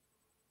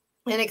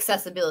and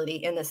accessibility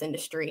in this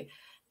industry.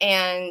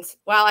 And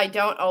while I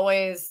don't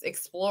always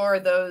explore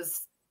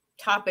those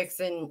topics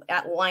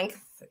at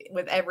length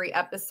with every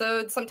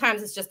episode,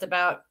 sometimes it's just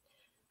about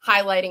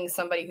highlighting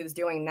somebody who's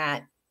doing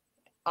that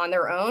on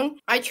their own.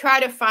 I try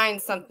to find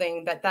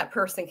something that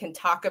person can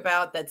talk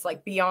about that's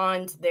like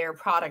beyond their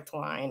product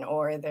line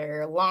or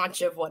their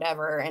launch of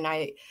whatever. And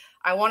I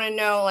want to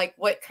know like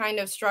what kind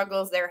of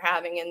struggles they're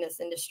having in this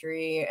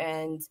industry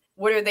and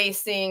what are they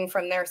seeing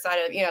from their side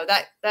of,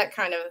 that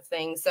kind of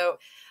thing. So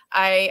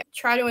I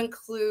try to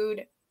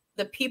include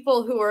the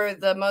people who are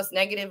the most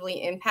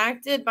negatively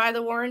impacted by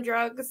the war on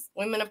drugs,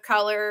 women of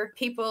color,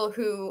 people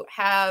who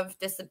have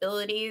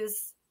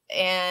disabilities.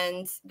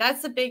 And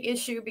that's a big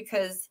issue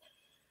because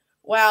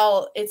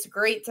while it's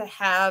great to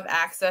have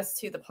access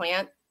to the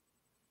plant,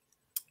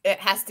 it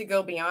has to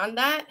go beyond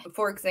that.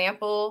 For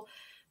example,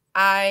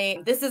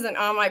 this isn't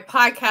on my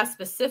podcast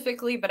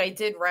specifically, but I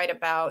did write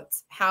about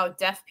how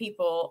deaf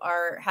people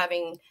are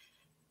having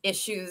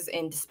issues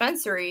in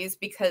dispensaries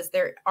because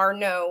there are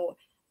no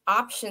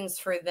options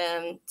for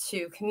them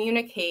to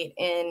communicate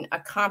in a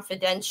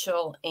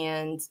confidential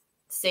and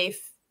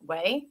safe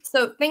way.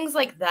 So things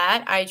like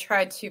that, I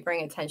tried to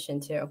bring attention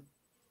to.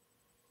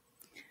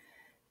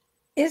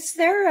 Is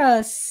there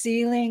a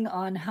ceiling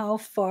on how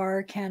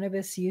far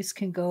cannabis use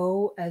can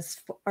go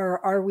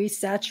or are we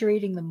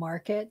saturating the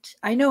market?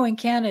 I know in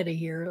Canada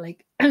here,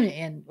 like,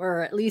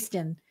 or at least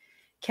in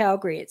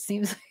Calgary, it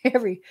seems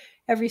like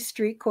every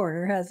street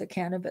corner has a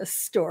cannabis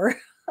store.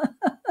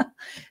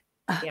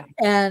 Yeah.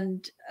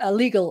 And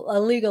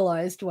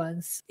legalized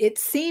ones. It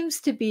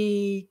seems to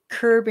be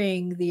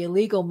curbing the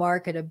illegal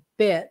market a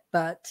bit,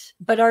 but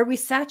are we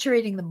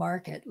saturating the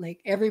market?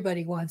 Like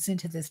everybody wants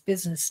into this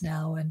business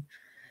now, and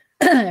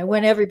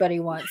when everybody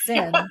wants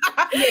in,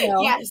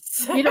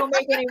 yes, you don't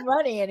make any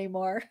money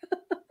anymore.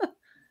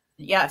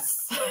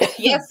 Yes.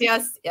 Yes.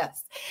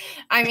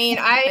 I mean,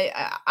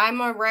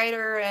 I'm a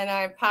writer and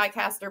I'm a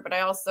podcaster, but I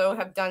also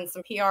have done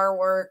some PR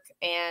work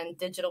and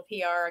digital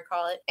PR, I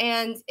call it.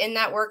 And in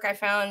that work, I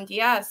found,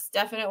 yes,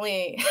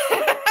 definitely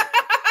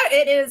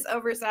it is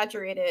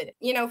oversaturated.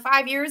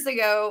 5 years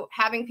ago,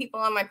 having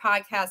people on my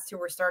podcast who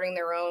were starting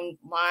their own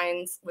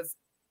lines was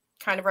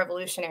kind of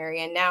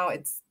revolutionary. And now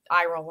it's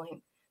eye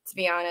rolling, to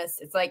be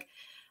honest. It's like,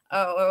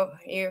 yeah, all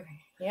right.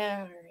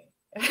 Yeah.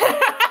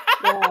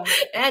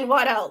 And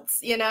what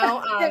else, and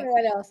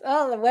what else?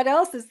 Oh, what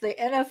else is the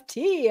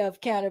NFT of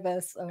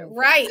cannabis?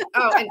 Right.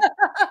 Oh, and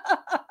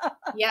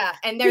yeah,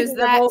 and there's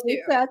that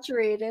too.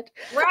 Saturated.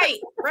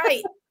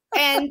 Right.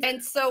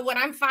 And so what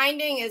I'm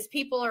finding is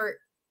people are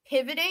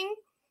pivoting.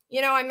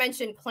 I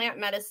mentioned plant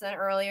medicine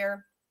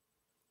earlier.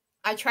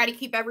 I try to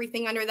keep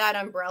everything under that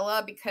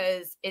umbrella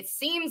because it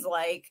seems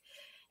like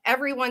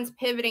everyone's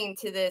pivoting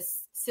to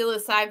this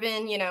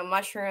psilocybin,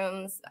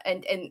 mushrooms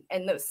and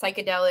those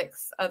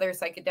psychedelics, other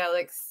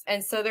psychedelics.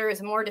 And so there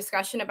is more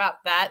discussion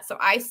about that. So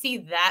I see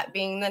that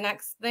being the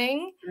next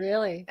thing.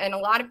 Really? And a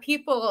lot of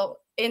people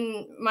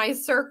in my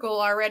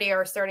circle already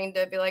are starting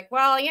to be like,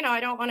 well, I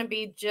don't want to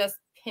be just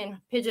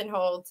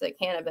pigeonholed to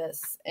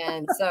cannabis.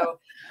 And so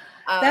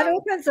that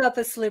opens up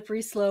a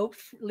slippery slope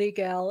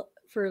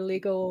for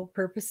legal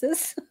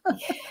purposes.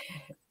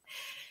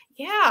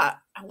 Yeah.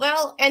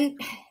 Well, and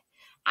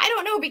I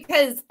don't know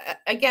because,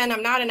 again,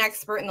 I'm not an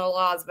expert in the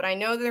laws, but I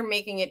know they're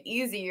making it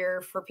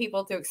easier for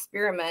people to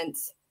experiment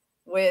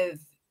with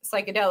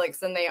psychedelics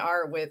than they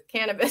are with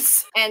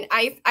cannabis. And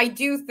I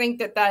do think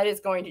that is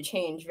going to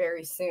change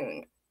very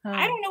soon.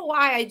 I don't know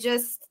why. I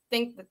just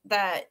think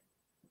that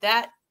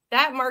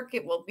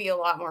market will be a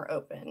lot more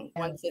open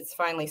once it's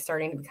finally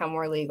starting to become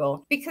more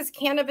legal, because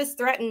cannabis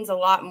threatens a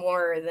lot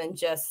more than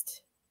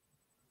just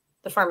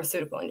the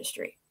pharmaceutical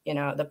industry,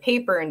 the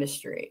paper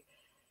industry,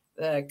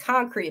 the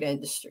concrete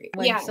industry.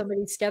 When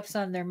somebody steps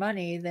on their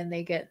money, then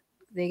they get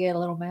a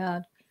little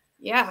mad.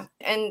 Yeah.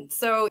 And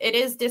so it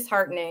is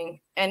disheartening.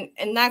 And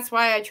that's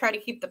why I try to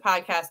keep the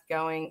podcast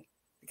going,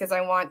 because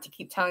I want to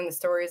keep telling the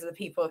stories of the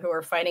people who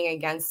are fighting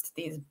against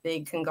these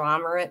big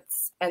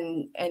conglomerates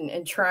and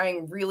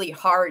trying really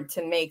hard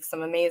to make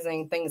some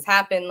amazing things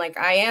happen. Like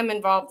I am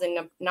involved in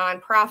a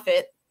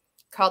nonprofit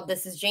called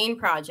This Is Jane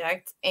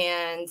Project,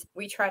 and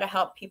we try to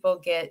help people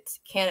get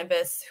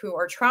cannabis who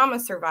are trauma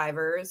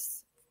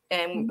survivors.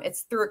 And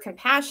it's through a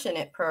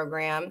compassionate care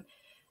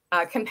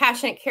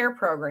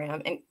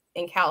program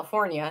in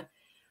California,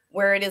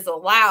 where it is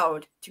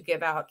allowed to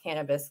give out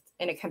cannabis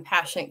in a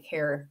compassionate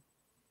care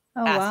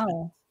aspect.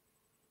 Wow.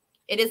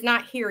 It is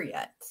not here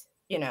yet,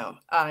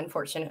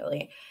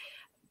 unfortunately,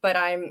 but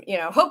I'm,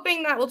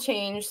 hoping that will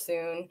change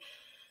soon.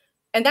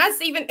 And that's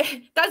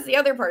the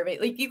other part of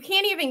it. Like, you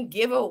can't even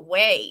give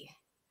away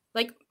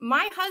Like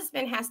my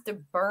husband has to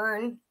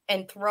burn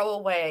and throw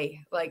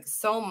away like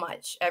so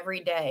much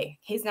every day.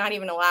 He's not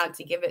even allowed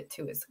to give it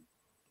to his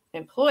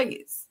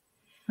employees.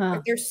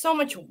 Like there's so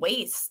much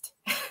waste.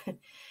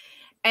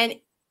 and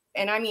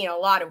I mean a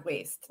lot of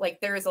waste. Like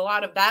there's a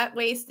lot of that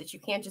waste that you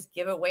can't just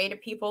give away to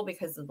people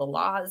because of the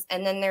laws.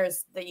 And then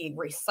there's the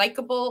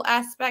recyclable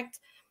aspect,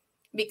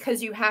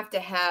 because you have to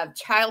have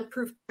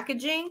child-proof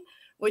packaging,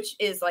 which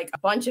is like a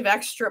bunch of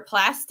extra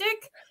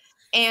plastic.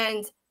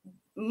 And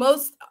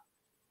most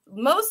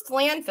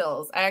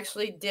landfills, I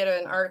actually did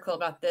an article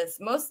about this,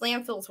 most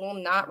landfills will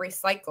not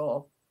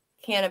recycle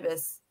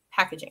cannabis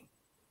packaging.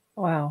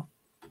 Wow.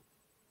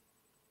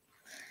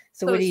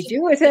 So what do you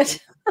do with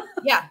it?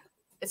 Yeah,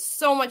 it's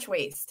so much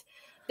waste.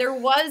 There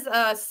was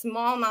a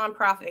small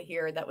nonprofit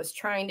here that was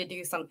trying to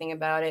do something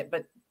about it,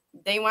 but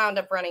they wound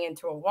up running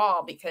into a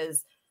wall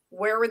because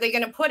where were they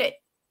going to put it?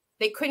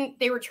 They couldn't.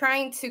 They were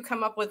trying to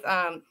come up with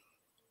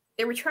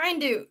they were trying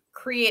to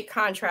create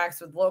contracts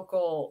with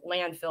local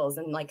landfills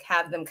and like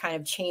have them kind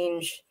of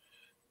change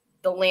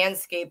the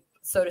landscape,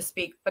 so to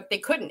speak, but they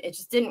couldn't. It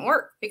just didn't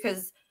work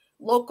because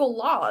local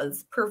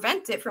laws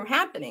prevent it from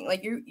happening.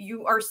 Like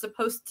you are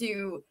supposed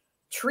to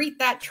treat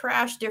that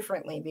trash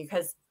differently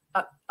because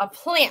a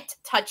plant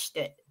touched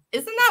it.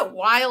 Isn't that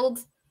wild?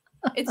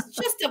 It's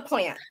just a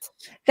plant.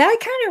 That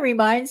kind of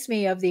reminds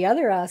me of the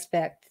other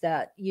aspect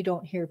that you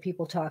don't hear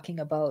people talking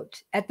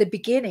about at the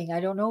beginning.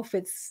 I don't know if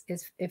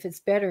it's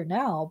better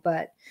now,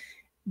 but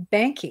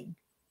banking.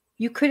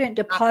 You couldn't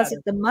deposit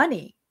the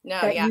money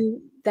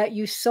that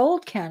you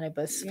sold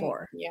cannabis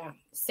for. Yeah.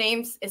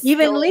 Same.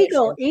 Even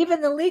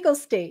the legal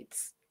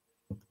states.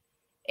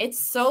 It's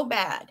so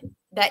bad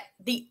that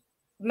the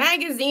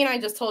magazine I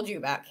just told you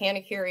about,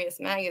 Canna Curious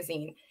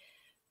magazine,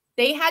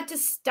 they had to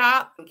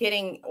stop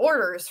getting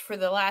orders for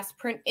the last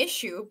print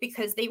issue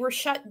because they were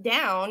shut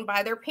down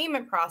by their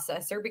payment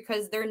processor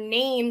because their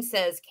name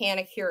says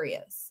Canna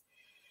Curious.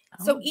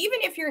 Oh. So even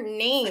if your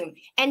name,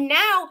 and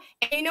now,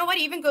 and you know what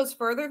even goes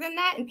further than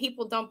that, and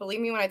people don't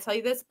believe me when I tell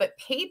you this, but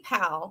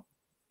PayPal,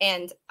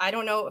 and I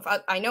don't know if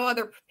I know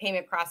other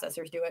payment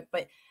processors do it,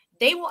 but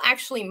they will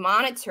actually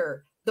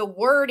monitor the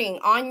wording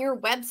on your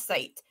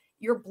website,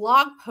 your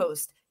blog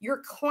post,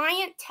 your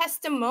client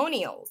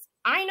testimonials.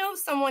 I know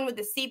someone with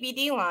a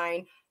CBD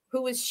line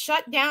who was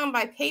shut down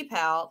by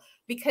PayPal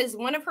because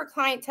one of her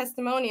client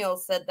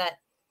testimonials said that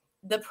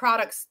the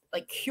products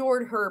like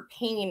cured her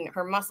pain,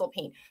 her muscle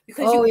pain,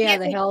 because you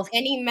can't make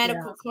any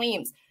medical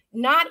claims,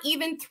 not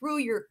even through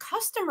your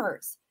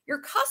customers. Your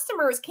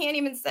customers can't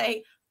even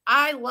say,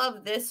 I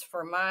love this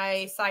for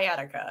my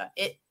sciatica.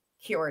 It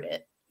cured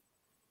it.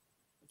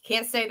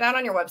 Can't say that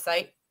on your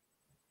website.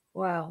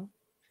 Wow.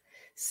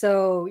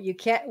 So you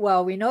can't,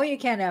 well, we know you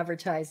can't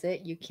advertise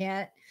it. You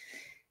can't.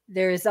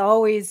 There's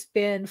always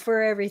been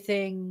for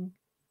everything,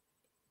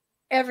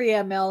 every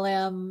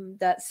MLM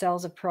that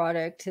sells a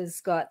product has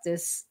got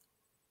this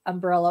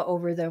umbrella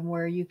over them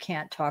where you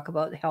can't talk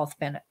about health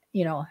benefit,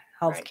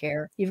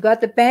 healthcare. Right. You've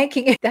got the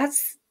banking.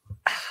 That's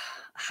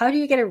how do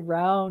you get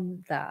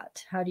around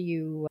that? How do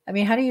you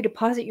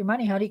deposit your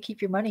money? How do you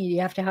keep your money? Do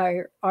you have to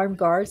hire armed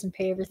guards and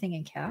pay everything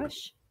in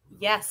cash?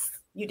 Yes,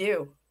 you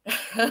do.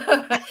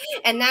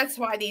 And that's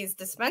why these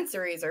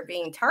dispensaries are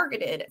being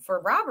targeted for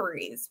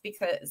robberies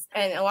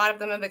and a lot of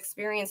them have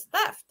experienced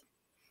theft.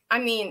 I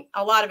mean,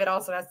 a lot of it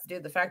also has to do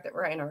with the fact that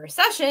we're in a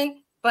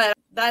recession, but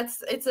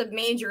it's a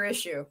major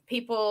issue.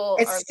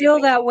 It's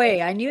still that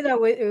way. I knew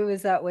that it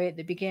was that way at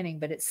the beginning,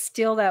 but it's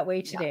still that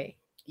way today.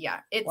 Yeah.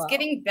 It's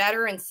getting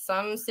better in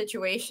some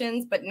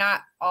situations, but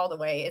not all the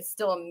way. It's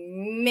still a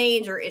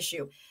major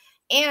issue.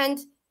 And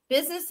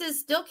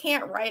businesses still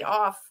can't write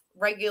off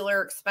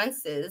regular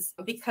expenses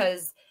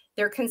because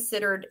they're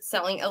considered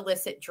selling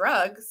illicit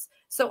drugs.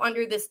 So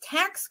under this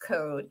tax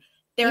code,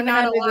 they're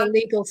not allowed. In a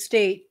legal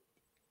state.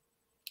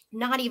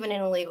 Not even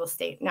in a legal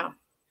state. No,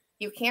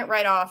 you can't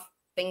write off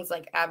things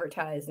like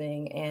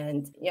advertising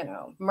and,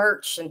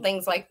 merch and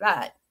things like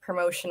that.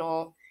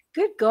 Promotional.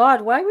 Good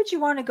God. Why would you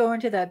want to go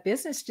into that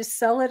business? Just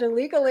sell it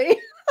illegally.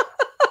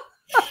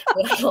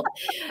 Well,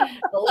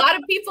 a lot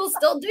of people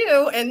still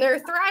do, and they're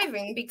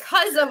thriving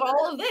because of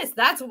all of this.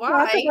 That's why.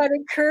 Talk about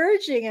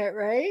encouraging it,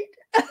 right?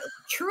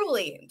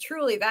 Truly,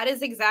 that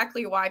is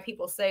exactly why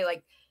people say,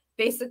 like,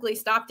 basically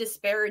stop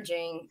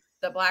disparaging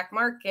the black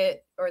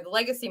market or the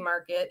legacy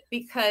market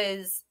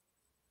because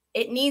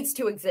it needs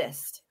to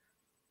exist.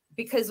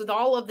 Because with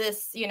all of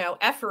this,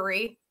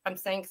 effery, I'm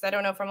saying, because I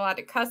don't know if I'm allowed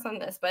to cuss on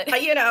this, but,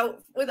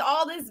 with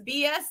all this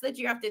BS that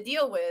you have to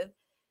deal with.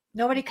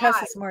 Nobody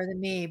cusses more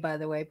than me, by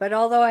the way. But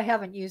although I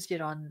haven't used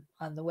it on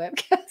the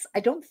webcast, I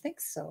don't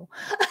think so.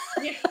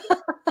 Yeah.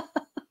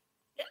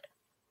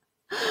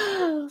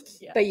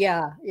 But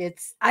yeah,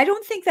 I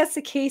don't think that's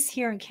the case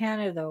here in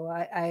Canada,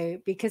 though.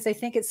 Because I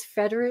think it's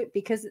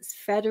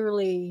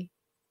federally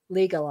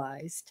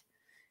legalized.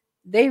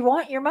 They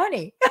want your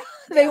money.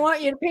 They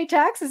want you to pay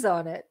taxes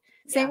on it.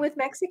 Same with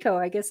Mexico.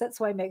 I guess that's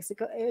why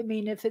Mexico. I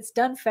mean, if it's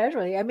done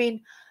federally,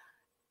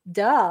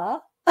 duh.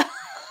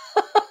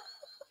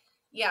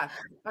 Yeah,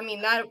 I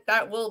mean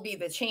that will be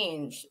the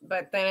change,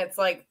 but then it's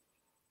like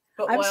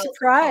But I'm oils are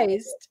kind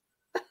of surprised.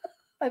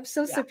 I'm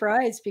so yeah.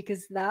 surprised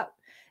because that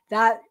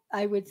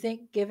I would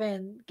think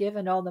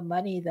given all the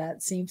money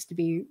that seems to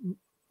be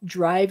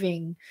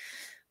driving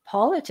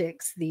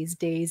politics these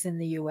days in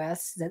the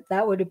US,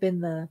 that would have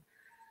been the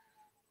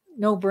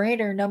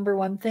no-brainer number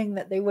one thing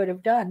that they would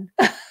have done.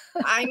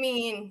 I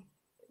mean,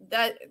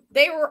 that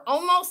they were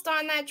almost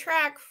on that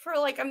track for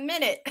like a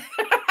minute.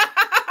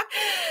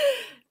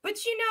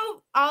 But you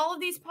know, all of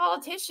these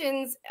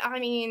politicians, I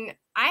mean,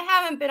 I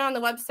haven't been on the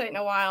website in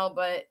a while,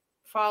 but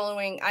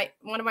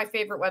one of my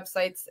favorite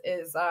websites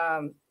is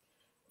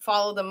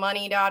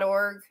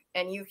followthemoney.org,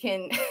 and you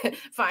can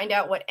find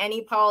out what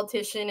any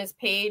politician is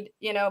paid,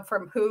 you know,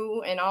 from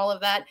who and all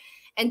of that.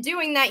 And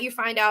doing that, you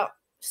find out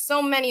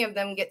so many of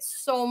them get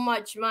so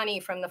much money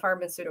from the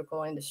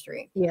pharmaceutical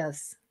industry.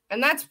 Yes.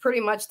 And that's pretty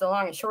much the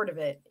long and short of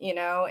it. You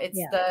know, it's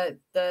the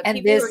and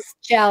people this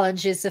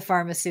challenges the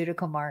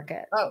pharmaceutical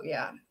market. Oh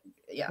yeah.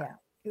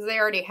 Because they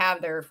already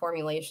have their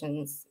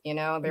formulations, you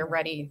know, they're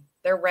ready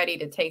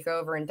to take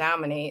over and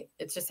dominate.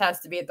 It just has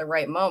to be at the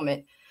right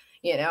moment.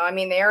 You know, I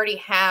mean, they already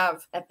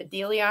have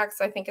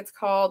Epidiolex, I think it's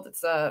called.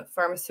 It's a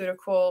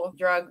pharmaceutical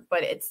drug,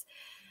 but it's,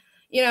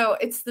 you know,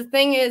 it's the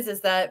thing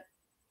is that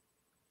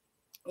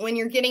when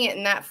you're getting it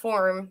in that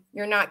form,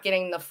 you're not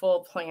getting the full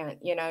plant,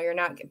 you know,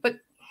 but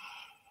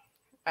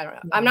I don't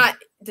know. I'm not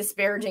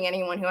disparaging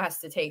anyone who has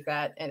to take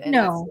that. And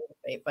no,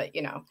 but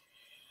you know,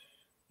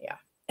 yeah.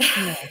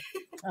 No.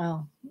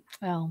 Oh,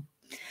 well.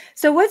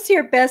 So what's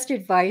your best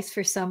advice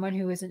for someone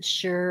who isn't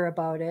sure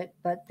about it,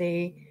 but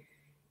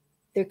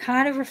they're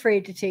kind of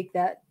afraid to take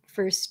that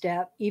first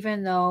step,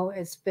 even though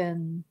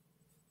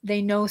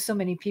they know so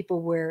many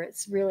people where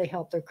it's really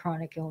helped their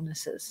chronic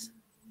illnesses?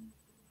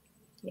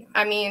 Yeah.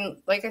 I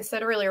mean, like I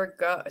said earlier,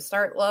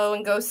 start low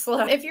and go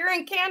slow. If you're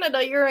in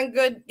Canada, you don't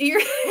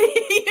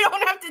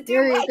have to do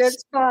You're much. in a good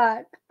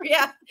spot.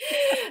 Yeah.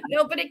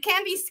 No, but it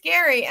can be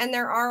scary. And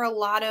there are a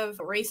lot of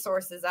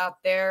resources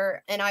out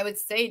there. And I would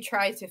say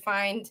try to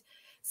find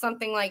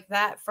something like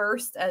that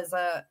first as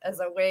a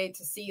way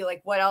to see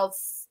like what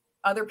else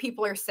other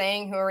people are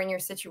saying who are in your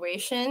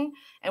situation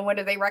and what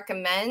do they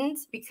recommend,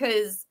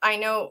 because I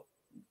know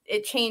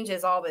it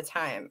changes all the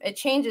time. It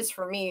changes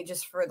for me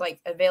just for like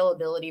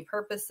availability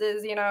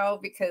purposes, you know,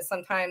 because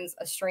sometimes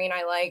a strain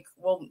I like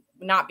will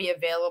not be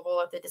available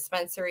at the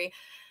dispensary.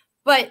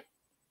 But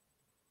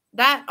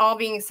that all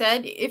being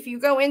said, if you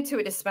go into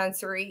a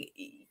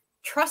dispensary,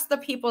 trust the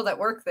people that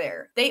work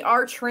there. They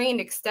are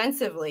trained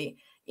extensively.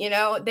 You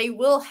know, they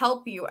will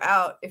help you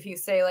out if you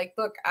say like,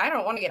 look, I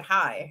don't want to get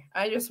high.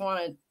 I just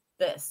wanted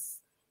this,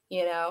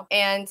 you know.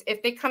 And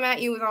if they come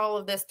at you with all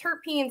of this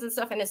terpenes and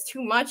stuff and it's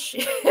too much,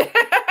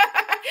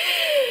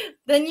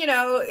 then, you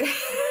know,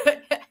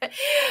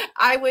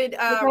 I would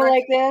go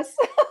like this.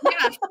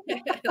 Yeah,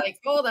 like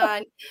hold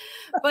on.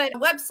 But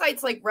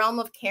websites like Realm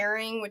of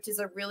Caring, which is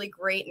a really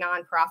great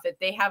nonprofit,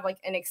 they have like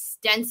an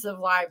extensive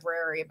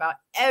library about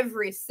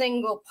every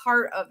single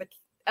part of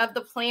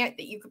the plant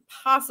that you could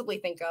possibly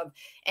think of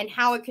and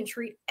how it can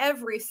treat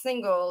every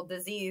single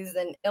disease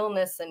and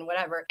illness and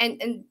whatever.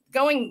 And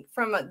going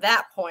from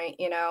that point,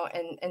 you know,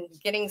 and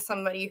getting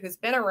somebody who's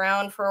been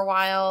around for a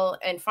while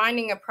and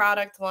finding a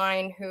product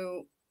line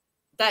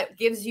that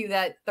gives you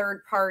that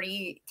third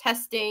party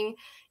testing,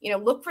 you know,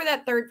 look for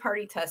that third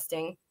party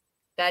testing.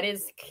 That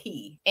is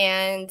key.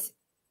 And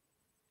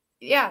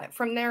yeah,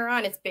 from there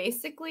on, it's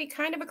basically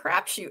kind of a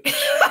crapshoot.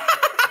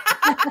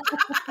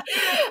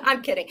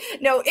 I'm kidding.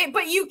 No,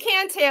 but you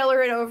can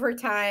tailor it over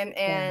time.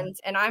 And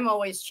I'm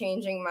always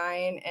changing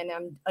mine and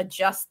I'm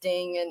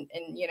adjusting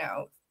and, you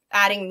know,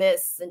 adding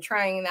this and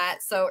trying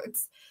that. So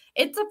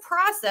it's a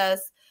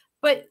process,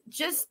 but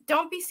just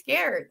don't be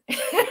scared.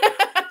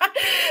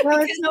 Well,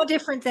 it's no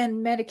different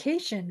than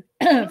medication,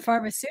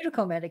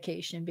 pharmaceutical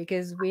medication,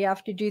 because we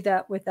have to do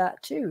that with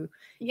that too,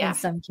 in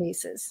some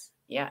cases.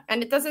 Yeah,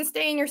 and it doesn't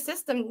stay in your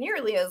system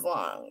nearly as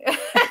long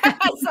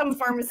as some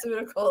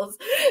pharmaceuticals.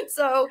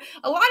 So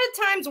a lot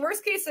of times,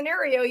 worst case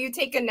scenario, you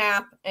take a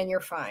nap and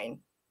you're fine.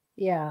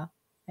 Yeah.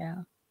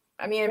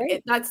 I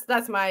mean,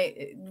 that's my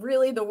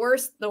really the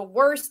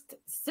worst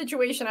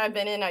situation I've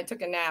been in. I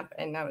took a nap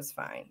and that was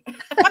fine.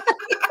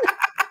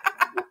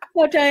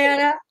 Well,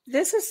 Diana,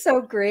 this is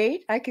so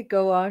great. I could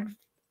go on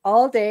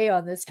all day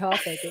on this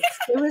topic.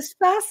 It was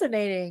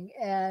fascinating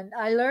and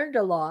I learned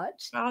a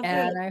lot.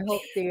 And I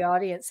hope the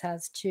audience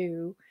has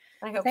too.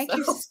 I hope Thank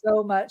you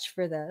so much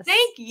for this.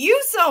 Thank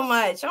you so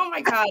much. Oh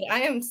my God.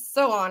 I am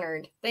so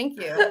honored. Thank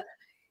you.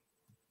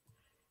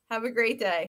 Have a great day.